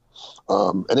impressive.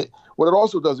 And what it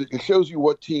also does, it shows you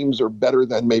what teams are better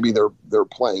than maybe they're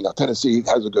playing. Now, Tennessee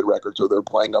has a good record, so they're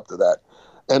playing up to that.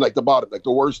 And like the bottom, like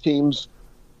the worst teams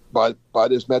by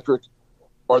this metric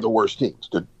are the worst teams.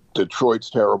 Detroit's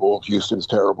terrible, Houston's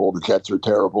terrible, the Jets are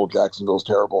terrible, Jacksonville's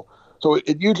terrible. So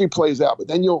it usually plays out. But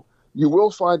then you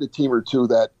will find a team or two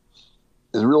that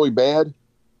is really bad.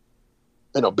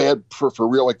 Bad for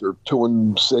real, like they're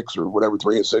 2-6 or whatever,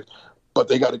 3-6, but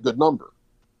they got a good number.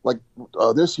 Like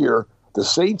this year, the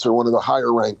Saints are one of the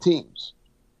higher ranked teams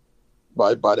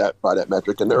by that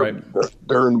metric, and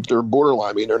they're borderline.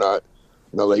 I mean, they're not.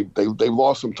 They've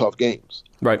lost some tough games.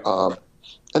 Right. And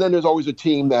then there's always a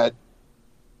team that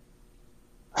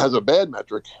has a bad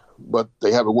metric, but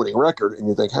they have a winning record, and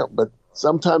you think, but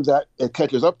sometimes that it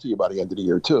catches up to you by the end of the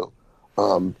year too.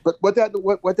 But what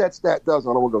that stat does,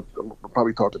 I don't want to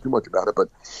probably talk too much about it, but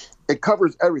it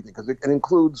covers everything because it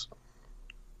includes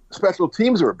special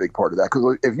teams are a big part of that.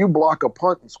 Because if you block a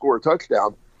punt and score a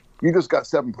touchdown, you just got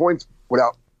 7 points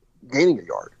without gaining a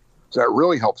yard. So that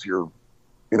really helps your,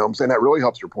 that really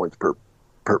helps your points per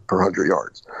 100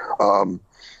 yards.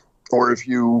 Or if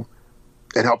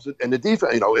it helps it, and the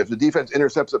defense, if the defense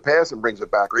intercepts a pass and brings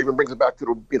it back, or even brings it back to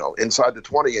the, inside the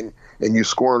 20, and you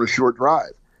score on a short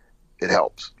drive, it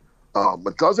helps.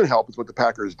 What doesn't help is what the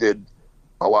Packers did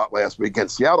a lot last week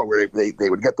against Seattle, where they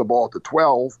would get the ball at the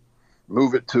 12,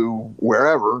 move it to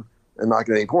wherever, and not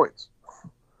get any points.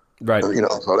 Right.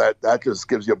 So that just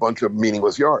gives you a bunch of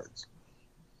meaningless yards.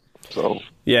 So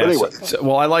yeah. Anyway.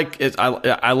 Well, I like it.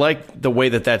 I like the way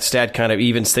that stat kind of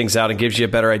evens things out and gives you a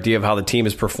better idea of how the team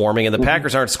is performing. And the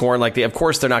Packers aren't scoring like of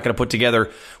course they're not going to put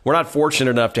together. We're not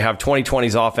fortunate enough to have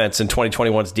 2020's offense and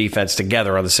 2021's defense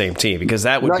together on the same team, because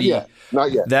that would not yet.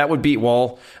 That would be,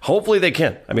 well, hopefully they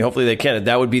can. Hopefully they can.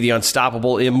 That would be the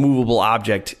unstoppable, immovable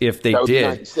object if they did.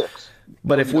 96.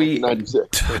 But if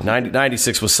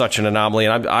 96 was such an anomaly,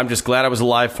 and I'm just glad I was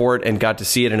alive for it and got to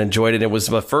see it and enjoyed it. It was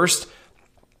the first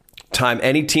time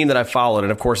any team that I followed,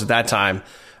 and of course at that time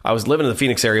I was living in the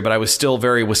Phoenix area, but I was still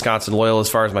very Wisconsin loyal as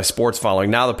far as my sports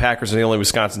following. Now the Packers are the only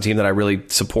Wisconsin team that I really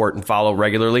support and follow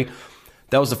regularly.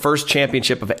 That was the first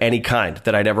championship of any kind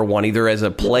that I'd ever won, either as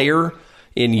a player,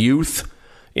 in youth,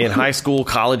 in high school,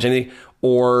 college, anything,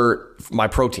 or my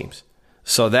pro teams.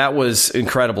 So that was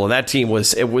incredible. And that team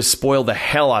was spoiled the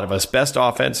hell out of us. Best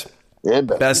offense, And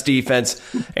best defense,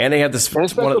 and they had this one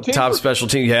of the top special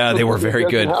teams. Yeah, they were very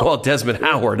good. Well, Desmond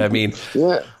Howard. I mean,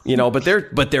 but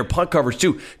their punt coverage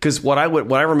too. Because what I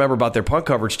remember about their punt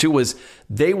coverage too was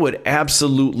they would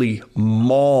absolutely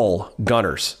maul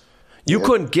gunners. You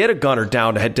couldn't get a gunner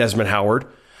down to Desmond Howard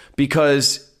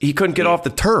because he couldn't get off the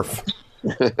turf.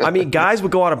 I mean, guys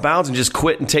would go out of bounds and just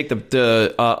quit and take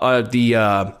the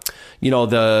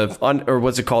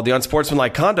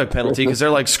unsportsmanlike conduct penalty because they're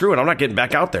like, screw it, I'm not getting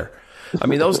back out there. I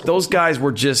mean, those guys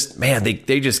were just, man,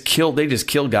 they just killed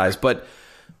guys. But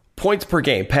points per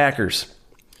game, Packers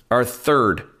are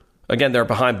third. Again, they're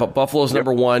behind, but Buffalo's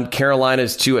number one.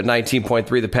 Carolina's 2 at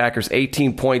 19.3. The Packers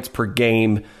 18 points per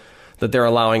game that they're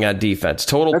allowing on defense.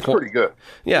 That's pretty good.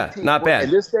 Yeah, not bad.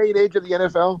 In this day and age of the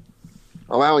NFL,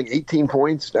 allowing 18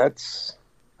 points, that's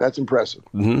impressive.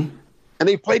 Mm-hmm. And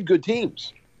they played good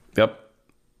teams. Yep.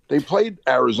 They played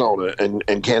Arizona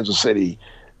and Kansas City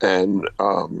and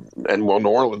New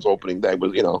Orleans opening day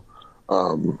was they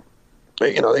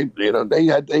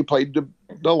played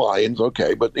the Lions,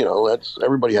 okay, but that's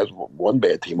everybody has one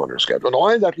bad team on their schedule. And the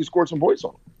Lions actually scored some points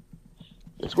on them.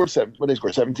 They scored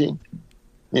 17.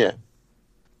 Yeah.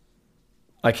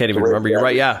 I can't even remember. You're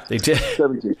right. Yeah, they did.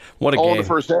 17. What a game. All in the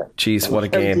first half. Jeez, what a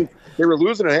game. They were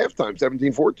losing at halftime,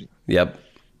 17-14. Yep.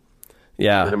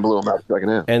 Yeah. And then blew them out the second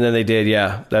half. And then they did.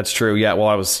 Yeah, that's true. Yeah. Well,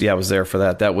 I was there for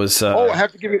that. That was. I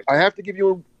have to give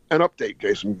you an update,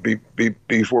 Jason,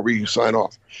 before we sign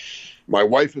off. My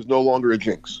wife is no longer a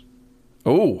jinx.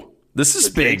 Oh, this is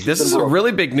big. This is a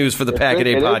really big news for the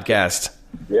Pack-A-Day podcast.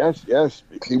 Yes.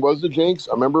 She was the jinx.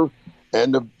 I remember.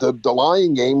 And the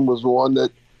Lion game was the one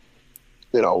that,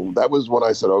 that was when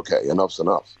I said, okay, enough's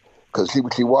enough. Because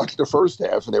she watched the first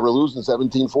half and they were losing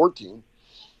 17-14.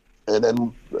 And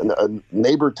then a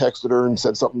neighbor texted her and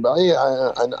said something about, hey,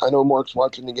 I know Mark's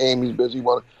watching the game. He's busy,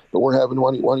 but why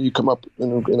don't you come up?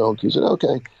 And, she said,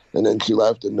 okay. And then she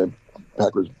left, and the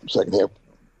Packers second half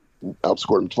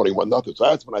outscored them 21-0. So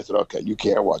that's when I said, okay, you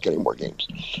can't watch any more games.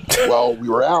 Well, we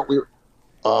were out.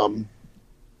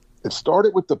 It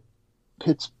started with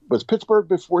was Pittsburgh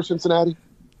before Cincinnati?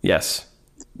 Yes.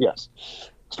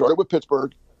 Started with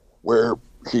Pittsburgh, where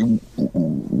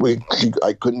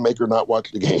I couldn't make her not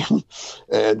watch the game,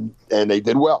 and they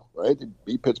did well, right? They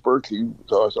beat Pittsburgh.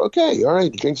 So I said, okay, all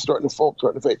right, the game's starting to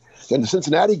fade. Then the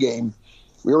Cincinnati game,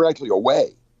 we were actually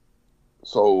away,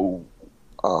 so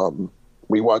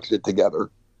we watched it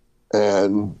together,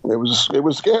 and it was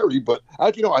scary. But I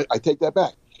take that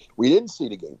back. We didn't see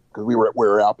the game because we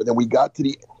were out, but then we got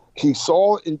to he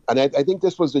saw, and I think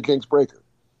this was the jinx breaker.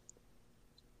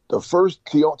 The first,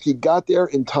 he got there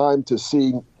in time to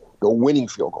see the winning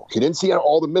field goal. He didn't see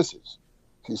all the misses.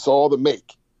 He saw the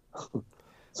make.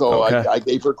 So okay. I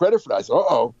gave her credit for that. I said,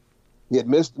 he had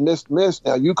missed.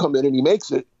 Now you come in and he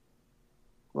makes it.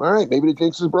 All right, maybe the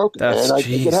jinx is broken. And I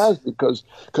think it has because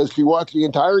she watched the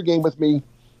entire game with me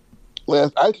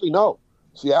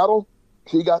Seattle,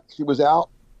 she was out,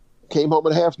 came home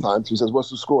at halftime. She says,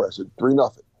 what's the score? I said,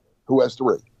 3-0. Who has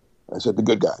 3? I said, the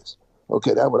good guys.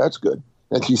 Okay, that's good.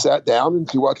 And she sat down and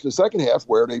she watched the second half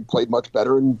where they played much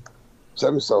better in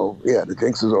 7. So, yeah, the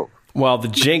jinx is over. Well, the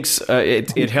jinx,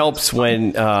 it helps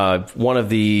when one of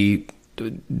the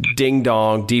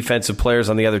ding-dong defensive players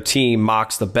on the other team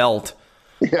mocks the belt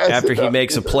after he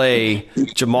makes a play.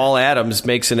 Jamal Adams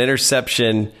makes an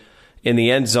interception in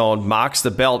the end zone, mocks the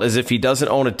belt as if he doesn't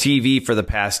own a TV for the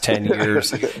past 10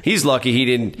 years. He's lucky he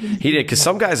did because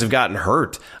some guys have gotten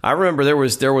hurt. I remember there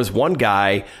was one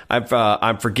guy,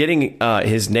 I'm forgetting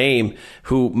his name,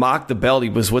 who mocked the belt. He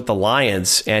was with the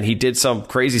Lions and he did some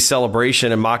crazy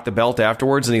celebration and mocked the belt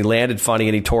afterwards, and he landed funny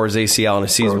and he tore his ACL and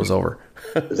his season was over.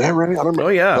 Is that right? I don't remember. Oh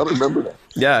yeah, I don't remember that.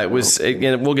 Yeah, it was.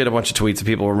 Again, we'll get a bunch of tweets if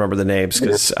people remember the names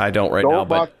because I don't now.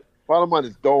 But bottom line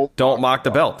is don't mock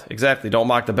the belt. Exactly. Don't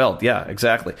mock the belt. Yeah,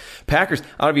 exactly. Packers, I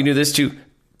don't know if you knew this too,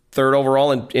 third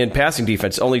overall in passing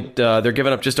defense. Only they're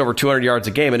giving up just over 200 yards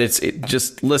a game, and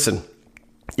listen.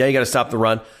 Yeah, you got to stop the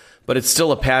run, but it's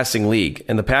still a passing league,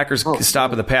 and the Packers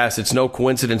stopping the pass. It's no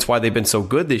coincidence why they've been so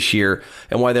good this year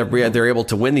and why they're able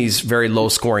to win these very low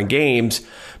scoring games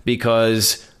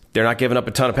because they're not giving up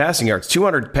a ton of passing yards.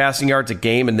 200 passing yards a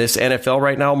game in this NFL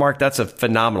right now, Mark. That's a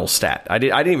phenomenal stat. I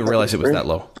didn't even realize it was that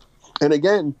low. And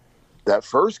again, that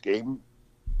first game,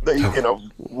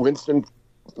 Winston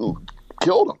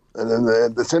killed them. And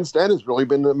then since then, it's really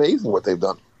been amazing what they've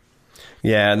done.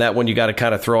 Yeah, and that one you got to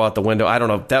kind of throw out the window. I don't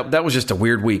know. That was just a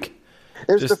weird week.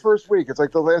 It's the first week. It's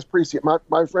like the last preseason.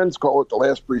 My friends call it the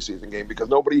last preseason game because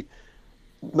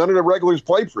none of the regulars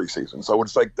played preseason. So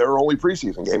it's like their only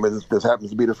preseason game. It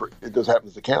just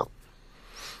happens to count.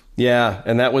 Yeah,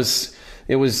 and that was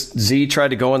it was Z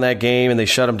tried to go in that game and they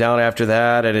shut him down after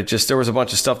that, and there was a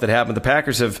bunch of stuff that happened. The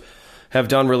Packers have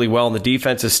done really well, and the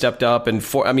defense has stepped up. And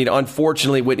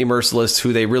unfortunately, Whitney Mercilus,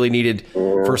 who they really needed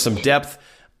for some depth.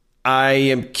 I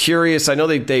am curious. I know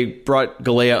they brought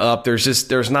Galea up.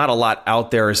 There's not a lot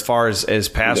out there as far as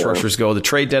pass rushers go. The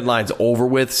trade deadline's over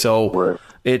with, so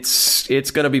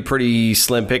it's going to be pretty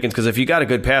slim pickings, because if you got a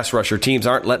good pass rusher, teams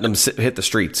aren't letting them hit the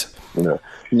streets. No.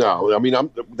 I mean,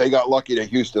 they got lucky that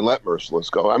Houston let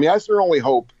Mercilus go. I mean, that's their only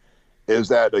hope, is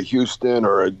that a Houston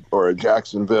or a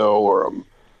Jacksonville or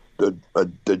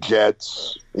the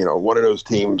Jets, one of those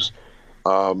teams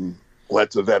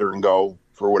lets a veteran go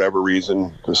for whatever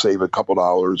reason to save a couple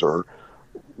dollars or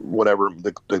whatever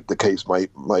the case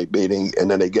might be,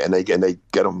 and then they get him.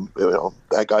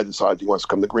 That guy decides he wants to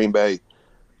come to Green Bay.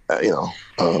 I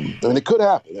mean, it could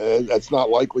happen. That's not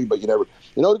likely, but you never.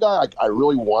 The guy I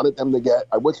really wanted them to get.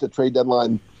 I wish the trade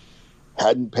deadline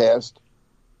hadn't passed.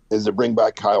 Is to bring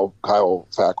back Kyle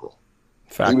Fackrell.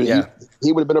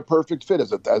 He would have been a perfect fit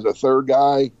as a third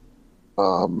guy.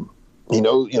 He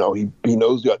knows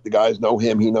the guys know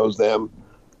him. He knows them.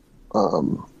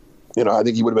 I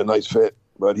think he would have been a nice fit,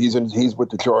 but he's with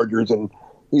the Chargers, and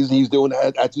he's doing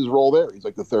that. That's his role there. He's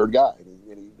like the third guy.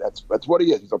 And that's what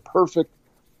he is. He's a perfect,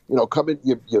 come in,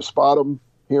 you spot him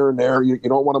here and there. You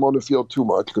don't want him on the field too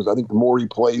much, because I think the more he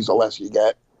plays, the less you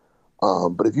get.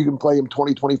 But if you can play him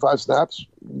 20, 25 snaps,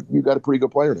 you got a pretty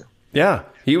good player there. Yeah,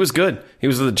 he was good. He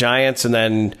was with the Giants, and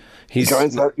then now he's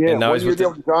with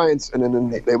the Giants, and then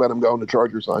they let him go, and the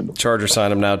Chargers signed him. Chargers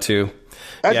signed him now too.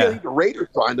 I think the Raiders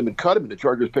signed him and cut him, and the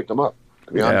Chargers picked him up.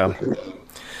 To be honest with you.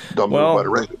 Dumb move by the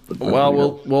Raiders.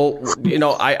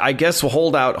 I guess we'll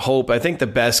hold out hope. I think the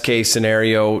best case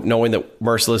scenario, knowing that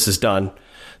Mercilus is done,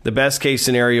 the best case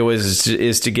scenario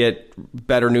is to get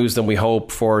better news than we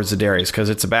hope for Za'Darius, because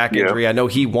it's a back injury. I know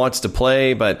he wants to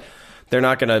play, but they're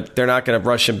not gonna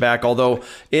rush him back. Although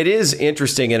it is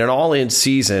interesting in an all-in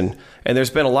season, and there's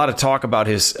been a lot of talk about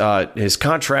his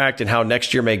contract and how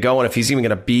next year may go, and if he's even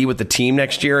going to be with the team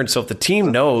next year. And so if the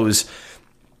team knows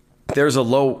there's a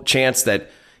low chance that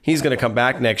he's going to come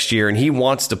back next year and he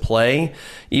wants to play,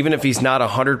 even if he's not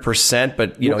 100%,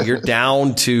 but you're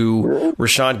down to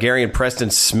Rashawn Gary and Preston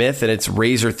Smith, and it's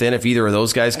razor thin if either of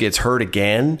those guys gets hurt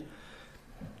again.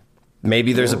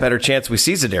 Maybe there's a better chance we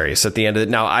see Za'Darius at the end of it.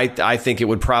 Now, I think it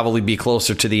would probably be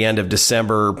closer to the end of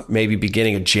December, maybe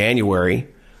beginning of January.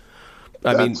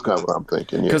 That's kind of what I'm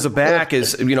thinking. Because a back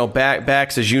is,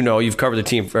 backs, as you've covered the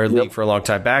team or league for a long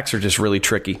time. Backs are just really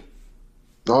tricky.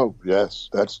 Oh yes,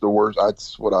 that's the worst.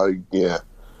 That's what I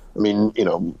mean,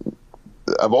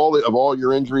 of all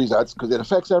your injuries, that's because it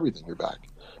affects everything. Your back,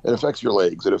 it affects your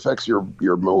legs, it affects your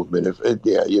movement.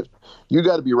 You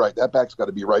got to be right. That back's got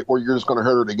to be right, or you're just going to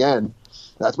hurt it again.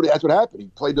 That's what happened. He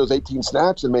played those 18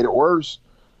 snaps and made it worse,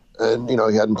 and he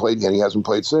hadn't played again. He hasn't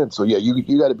played since. So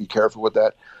you got to be careful with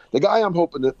that. The guy I'm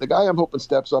hoping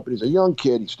steps up, and he's a young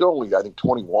kid. He's still only, I think,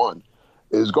 21.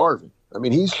 Is Garvin. I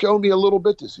mean, he's shown me a little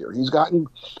bit this year. He's gotten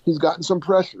some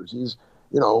pressures. He's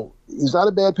not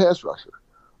a bad pass rusher.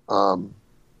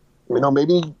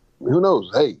 Maybe, who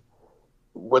knows? Hey,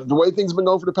 the way things have been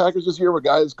going for the Packers this year, with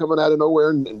guys coming out of nowhere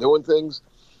and doing things,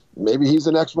 maybe he's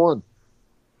the next one.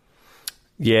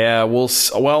 Yeah, well,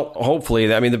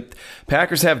 hopefully. I mean, the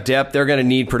Packers have depth. They're going to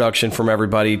need production from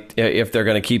everybody if they're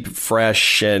going to keep it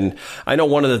fresh. And I know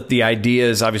one of the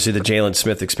ideas, obviously, the Jalen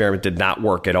Smith experiment did not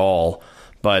work at all.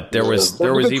 But there was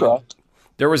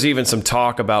even some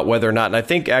talk about whether or not, and I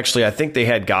think they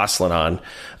had Goslin on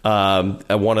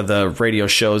at one of the radio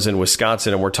shows in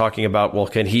Wisconsin, and we're talking about, well,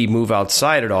 can he move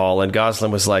outside at all? And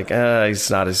Goslin was like, it's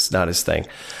not his thing.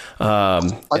 I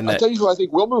tell you who I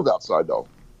think will move outside though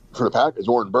for the Packers,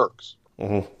 Oren Burks.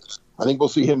 Mm-hmm. I think we'll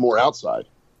see him more outside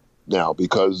now,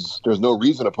 because there's no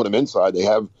reason to put him inside. They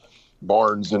have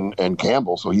Barnes and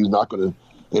Campbell, so he's not going to.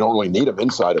 They don't really need him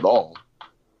inside at all.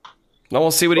 No,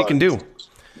 we'll see what he can do.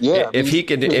 Yeah, if he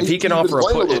can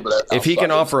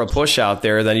offer a push out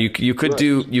there, then you could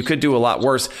do a lot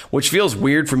worse. Which feels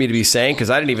weird for me to be saying, because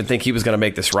I didn't even think he was going to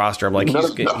make this roster. I'm like,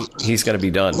 he's going to be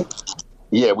done.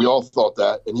 Yeah, we all thought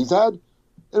that, and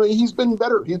he's been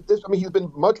better. He's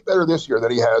been much better this year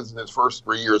than he has in his first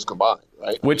 3 years combined.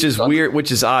 Right? Which is weird.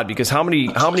 Which is odd, because how many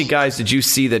guys did you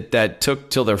see that took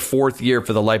till their fourth year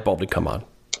for the light bulb to come on?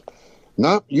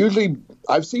 Not usually.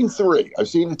 I've seen 3. I've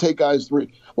seen it take guys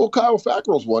 3. Well, Kyle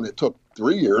Fackrell's one. It took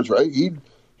 3 years, right?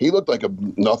 He looked like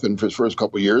nothing for his first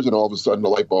couple of years, and all of a sudden the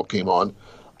light bulb came on.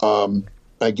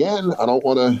 Again, I don't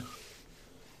want to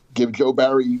give Joe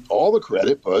Barry all the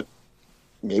credit, but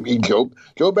maybe Joe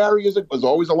Barry was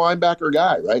always a linebacker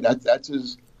guy, right?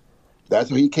 That's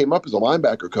how he came up as a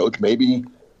linebacker coach. Maybe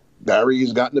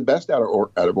Barry's gotten the best out of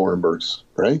Orenburgs,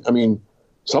 right? I mean,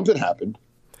 something happened.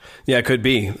 Yeah, it could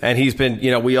be. And he's been,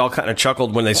 we all kind of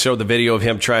chuckled when they showed the video of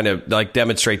him trying to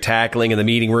demonstrate tackling in the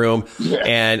meeting room. Yeah.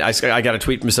 And I got a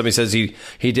tweet from somebody who says he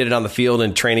did it on the field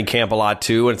and training camp a lot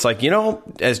too. And it's like,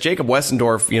 as Jacob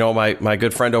Westendorf, my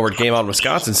good friend over at Game On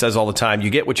Wisconsin says all the time,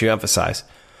 you get what you emphasize.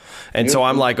 And so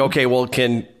I'm like, okay, well,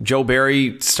 can Joe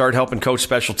Barry start helping coach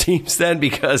special teams then?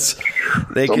 Because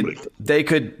they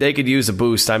could use a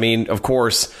boost. I mean, of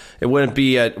course, it wouldn't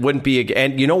be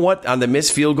and you know what? On the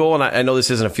missed field goal, and I know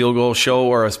this isn't a field goal show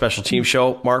or a special team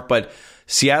show, Mark, but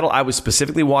Seattle, I was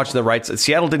specifically watching the right side.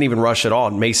 Seattle didn't even rush at all,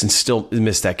 and Mason still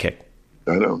missed that kick.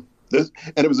 I know. And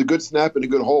it was a good snap and a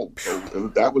good hold. So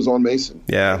that was on Mason.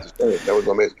 Yeah. That was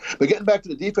on Mason. But getting back to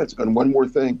the defense, and one more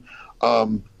thing.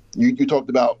 You talked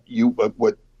about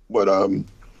what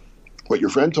your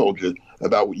friend told you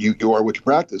about what you are, what you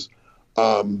practice.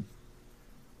 The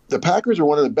Packers are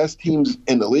one of the best teams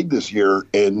in the league this year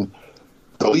in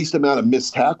the least amount of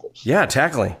missed tackles. Yeah,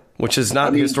 tackling, which has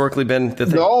not historically been the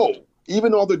thing. No,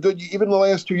 even the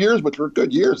last 2 years, which were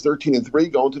good years,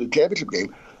 13-3 going to the championship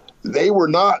game, they were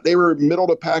not. They were middle of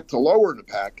the pack to lower in the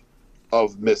pack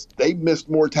of missed. They missed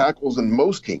more tackles than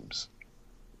most teams.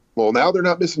 Well, now they're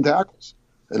not missing tackles.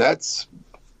 And that's,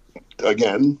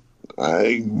 again,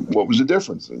 what was the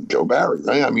difference? Joe Barry,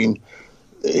 right? I mean,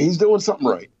 he's doing something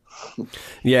right.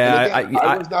 Yeah. Again,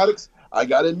 I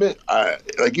got to admit,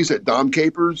 like you said, Dom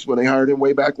Capers, when they hired him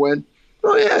way back when,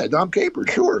 oh, yeah, Dom Capers,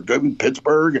 sure, good in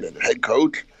Pittsburgh and a head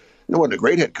coach. He wasn't a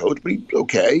great head coach, but he's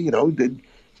okay. Did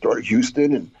start at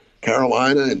Houston and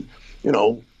Carolina and,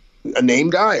 a name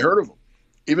guy, heard of him.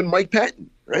 Even Mike Patton.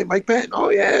 Right, Mike Patton. Oh,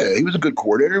 yeah, he was a good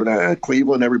coordinator. But,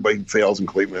 Cleveland, everybody fails in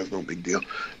Cleveland. That's no big deal.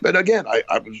 But again,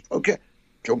 I was okay.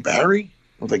 Joe Barry.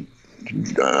 I was like,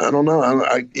 I don't know.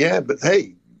 But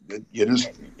hey,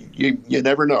 you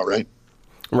never know, right?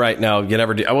 Right. No, you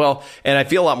never do. Well, and I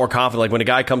feel a lot more confident. Like when a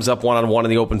guy comes up one-on-one in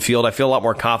the open field, I feel a lot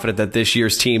more confident that this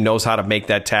year's team knows how to make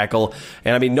that tackle.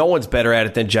 And I mean, no one's better at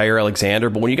it than Jair Alexander.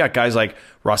 But when you got guys like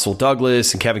Russell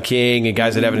Douglas and Kevin King and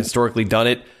guys that haven't historically done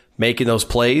it, making those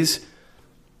plays,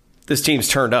 this team's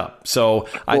turned up. So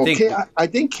I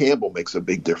think Campbell makes a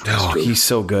big difference. Oh, he's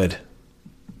so good.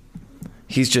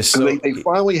 He's just so. They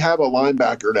finally have a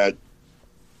linebacker that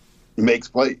makes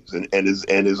plays and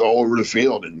is all over the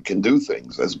field and can do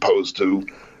things as opposed to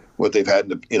what they've had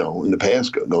in the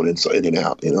past going inside and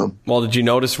out. Well, did you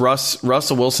notice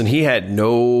Russell Wilson? He had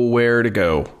nowhere to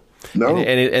go. No.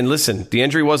 And listen, the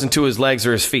injury wasn't to his legs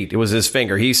or his feet; it was his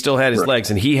finger. He still had his legs,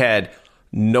 and he had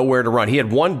nowhere to run. He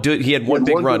had one big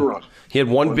run. He had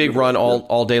one big run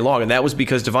all day long, and that was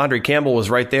because Devondre Campbell was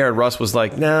right there, and Russ was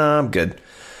like, "Nah, I'm good."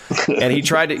 And he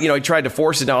tried to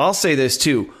force it. Now, I'll say this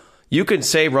too: you can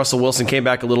say Russell Wilson came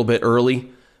back a little bit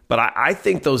early, but I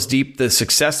think the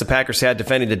success the Packers had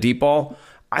defending the deep ball,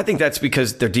 I think that's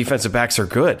because their defensive backs are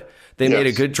good. They made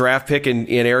a good draft pick in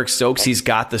Eric Stokes. He's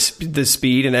got the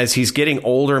speed, and as he's getting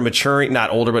older and maturing, not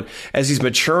older, but as he's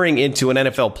maturing into an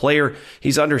NFL player,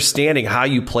 he's understanding how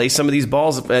you play some of these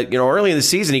balls. Early in the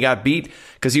season, he got beat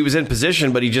because he was in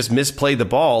position, but he just misplayed the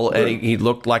ball, and he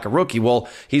looked like a rookie. Well,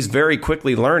 he's very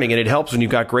quickly learning, and it helps when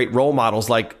you've got great role models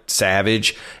like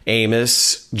Savage,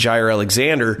 Amos, Jair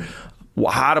Alexander,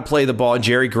 how to play the ball.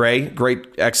 Jerry Gray,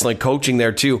 great, excellent coaching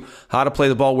there too. How to play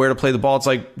the ball, where to play the ball. It's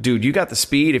like, dude, you got the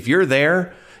speed. If you're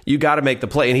there, you got to make the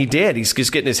play. And he did. He's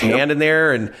just getting his hand in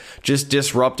there and just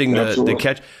disrupting the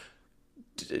catch.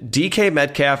 DK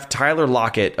Metcalf, Tyler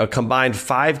Lockett, a combined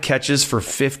 5 catches for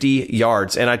 50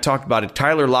 yards. And I talked about it.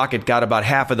 Tyler Lockett got about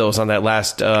half of those on that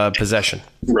last possession.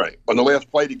 Right. On the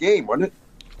last play of the game, wasn't it?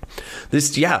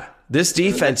 This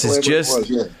defense is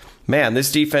just... Man,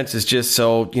 this defense is just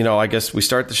so, I guess we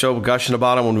start the show gushing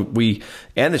about them when we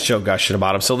end the show gushing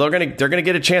about them. So they're going to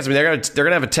get a chance. I mean, they're going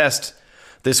to have a test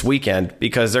this weekend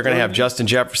because they're going to have Justin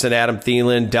Jefferson, Adam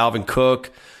Thielen, Dalvin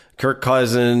Cook, Kirk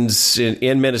Cousins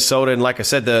in Minnesota. And like I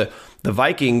said, the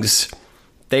Vikings,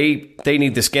 they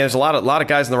need this game. There's a lot of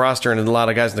guys in the roster and a lot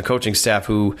of guys in the coaching staff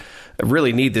who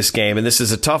really need this game. And this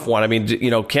is a tough one. I mean,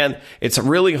 it's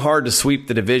really hard to sweep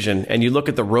the division. And you look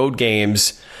at the road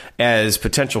games as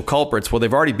potential culprits. Well,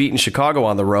 they've already beaten Chicago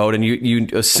on the road, and you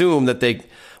assume that they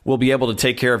will be able to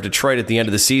take care of Detroit at the end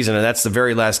of the season, and that's the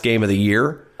very last game of the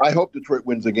year. I hope Detroit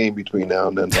wins a game between now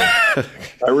and then.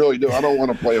 I really do. I don't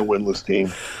want to play a winless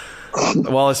team.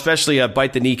 Well, especially a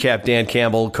bite the kneecap Dan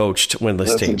Campbell coached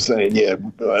winless team. That's what I'm saying. Yeah,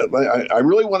 I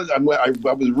really wanted. I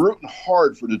was rooting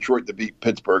hard for Detroit to beat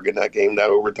Pittsburgh in that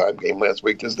overtime game last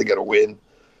week, just to get a win.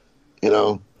 Get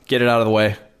it out of the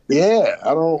way. Yeah,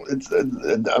 I don't.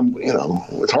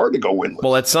 It's hard to go winless.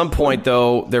 Well, at some point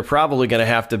though, they're probably going to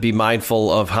have to be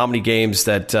mindful of how many games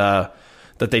that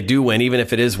they do win, even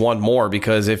if it is one more.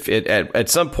 Because if it at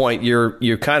some point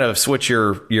you kind of switch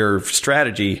your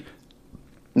strategy.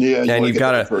 Yeah, and you've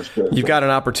got an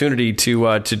opportunity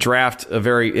to draft at a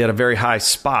very high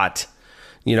spot.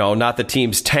 Not the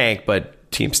team's tank,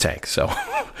 but team's tank. So,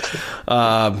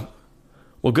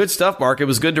 well, good stuff, Mark. It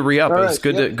was good to re-up. It's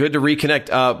good to reconnect.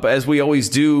 But as we always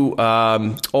do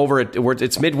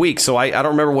it's midweek, so I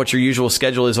don't remember what your usual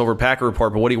schedule is over Packer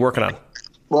Report. But what are you working on?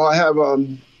 Well, I have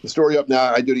the story up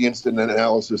now. I do the instant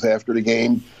analysis after the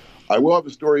game. I will have a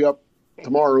story up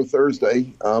tomorrow,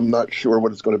 Thursday. I'm not sure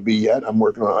what it's going to be yet. I'm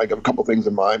working on. I got a couple things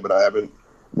in mind, but I haven't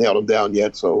nailed them down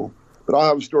yet. So, but I'll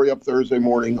have a story up Thursday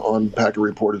morning on Packer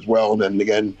Report as well, and then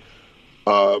again,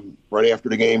 right after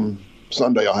the game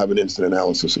Sunday, I'll have an instant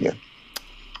analysis again.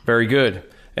 Very good.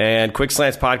 And Quick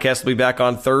Slants podcast will be back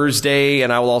on Thursday,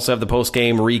 and I will also have the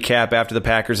post-game recap after the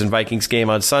Packers and Vikings game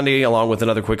on Sunday, along with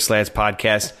another Quick Slants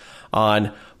podcast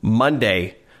on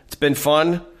Monday. It's been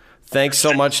fun. Thanks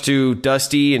so much to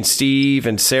Dusty and Steve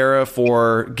and Sarah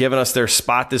for giving us their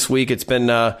spot this week. It's been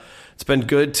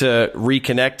good to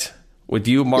reconnect with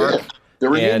you, Mark. Yeah, the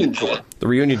reunion tour. The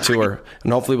reunion tour.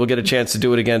 And hopefully we'll get a chance to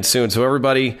do it again soon. So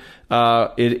everybody,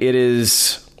 it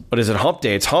is, what is it, hump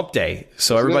day? It's hump day.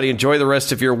 So everybody enjoy the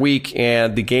rest of your week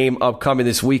and the game upcoming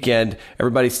this weekend.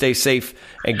 Everybody stay safe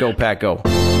and go Pack Go.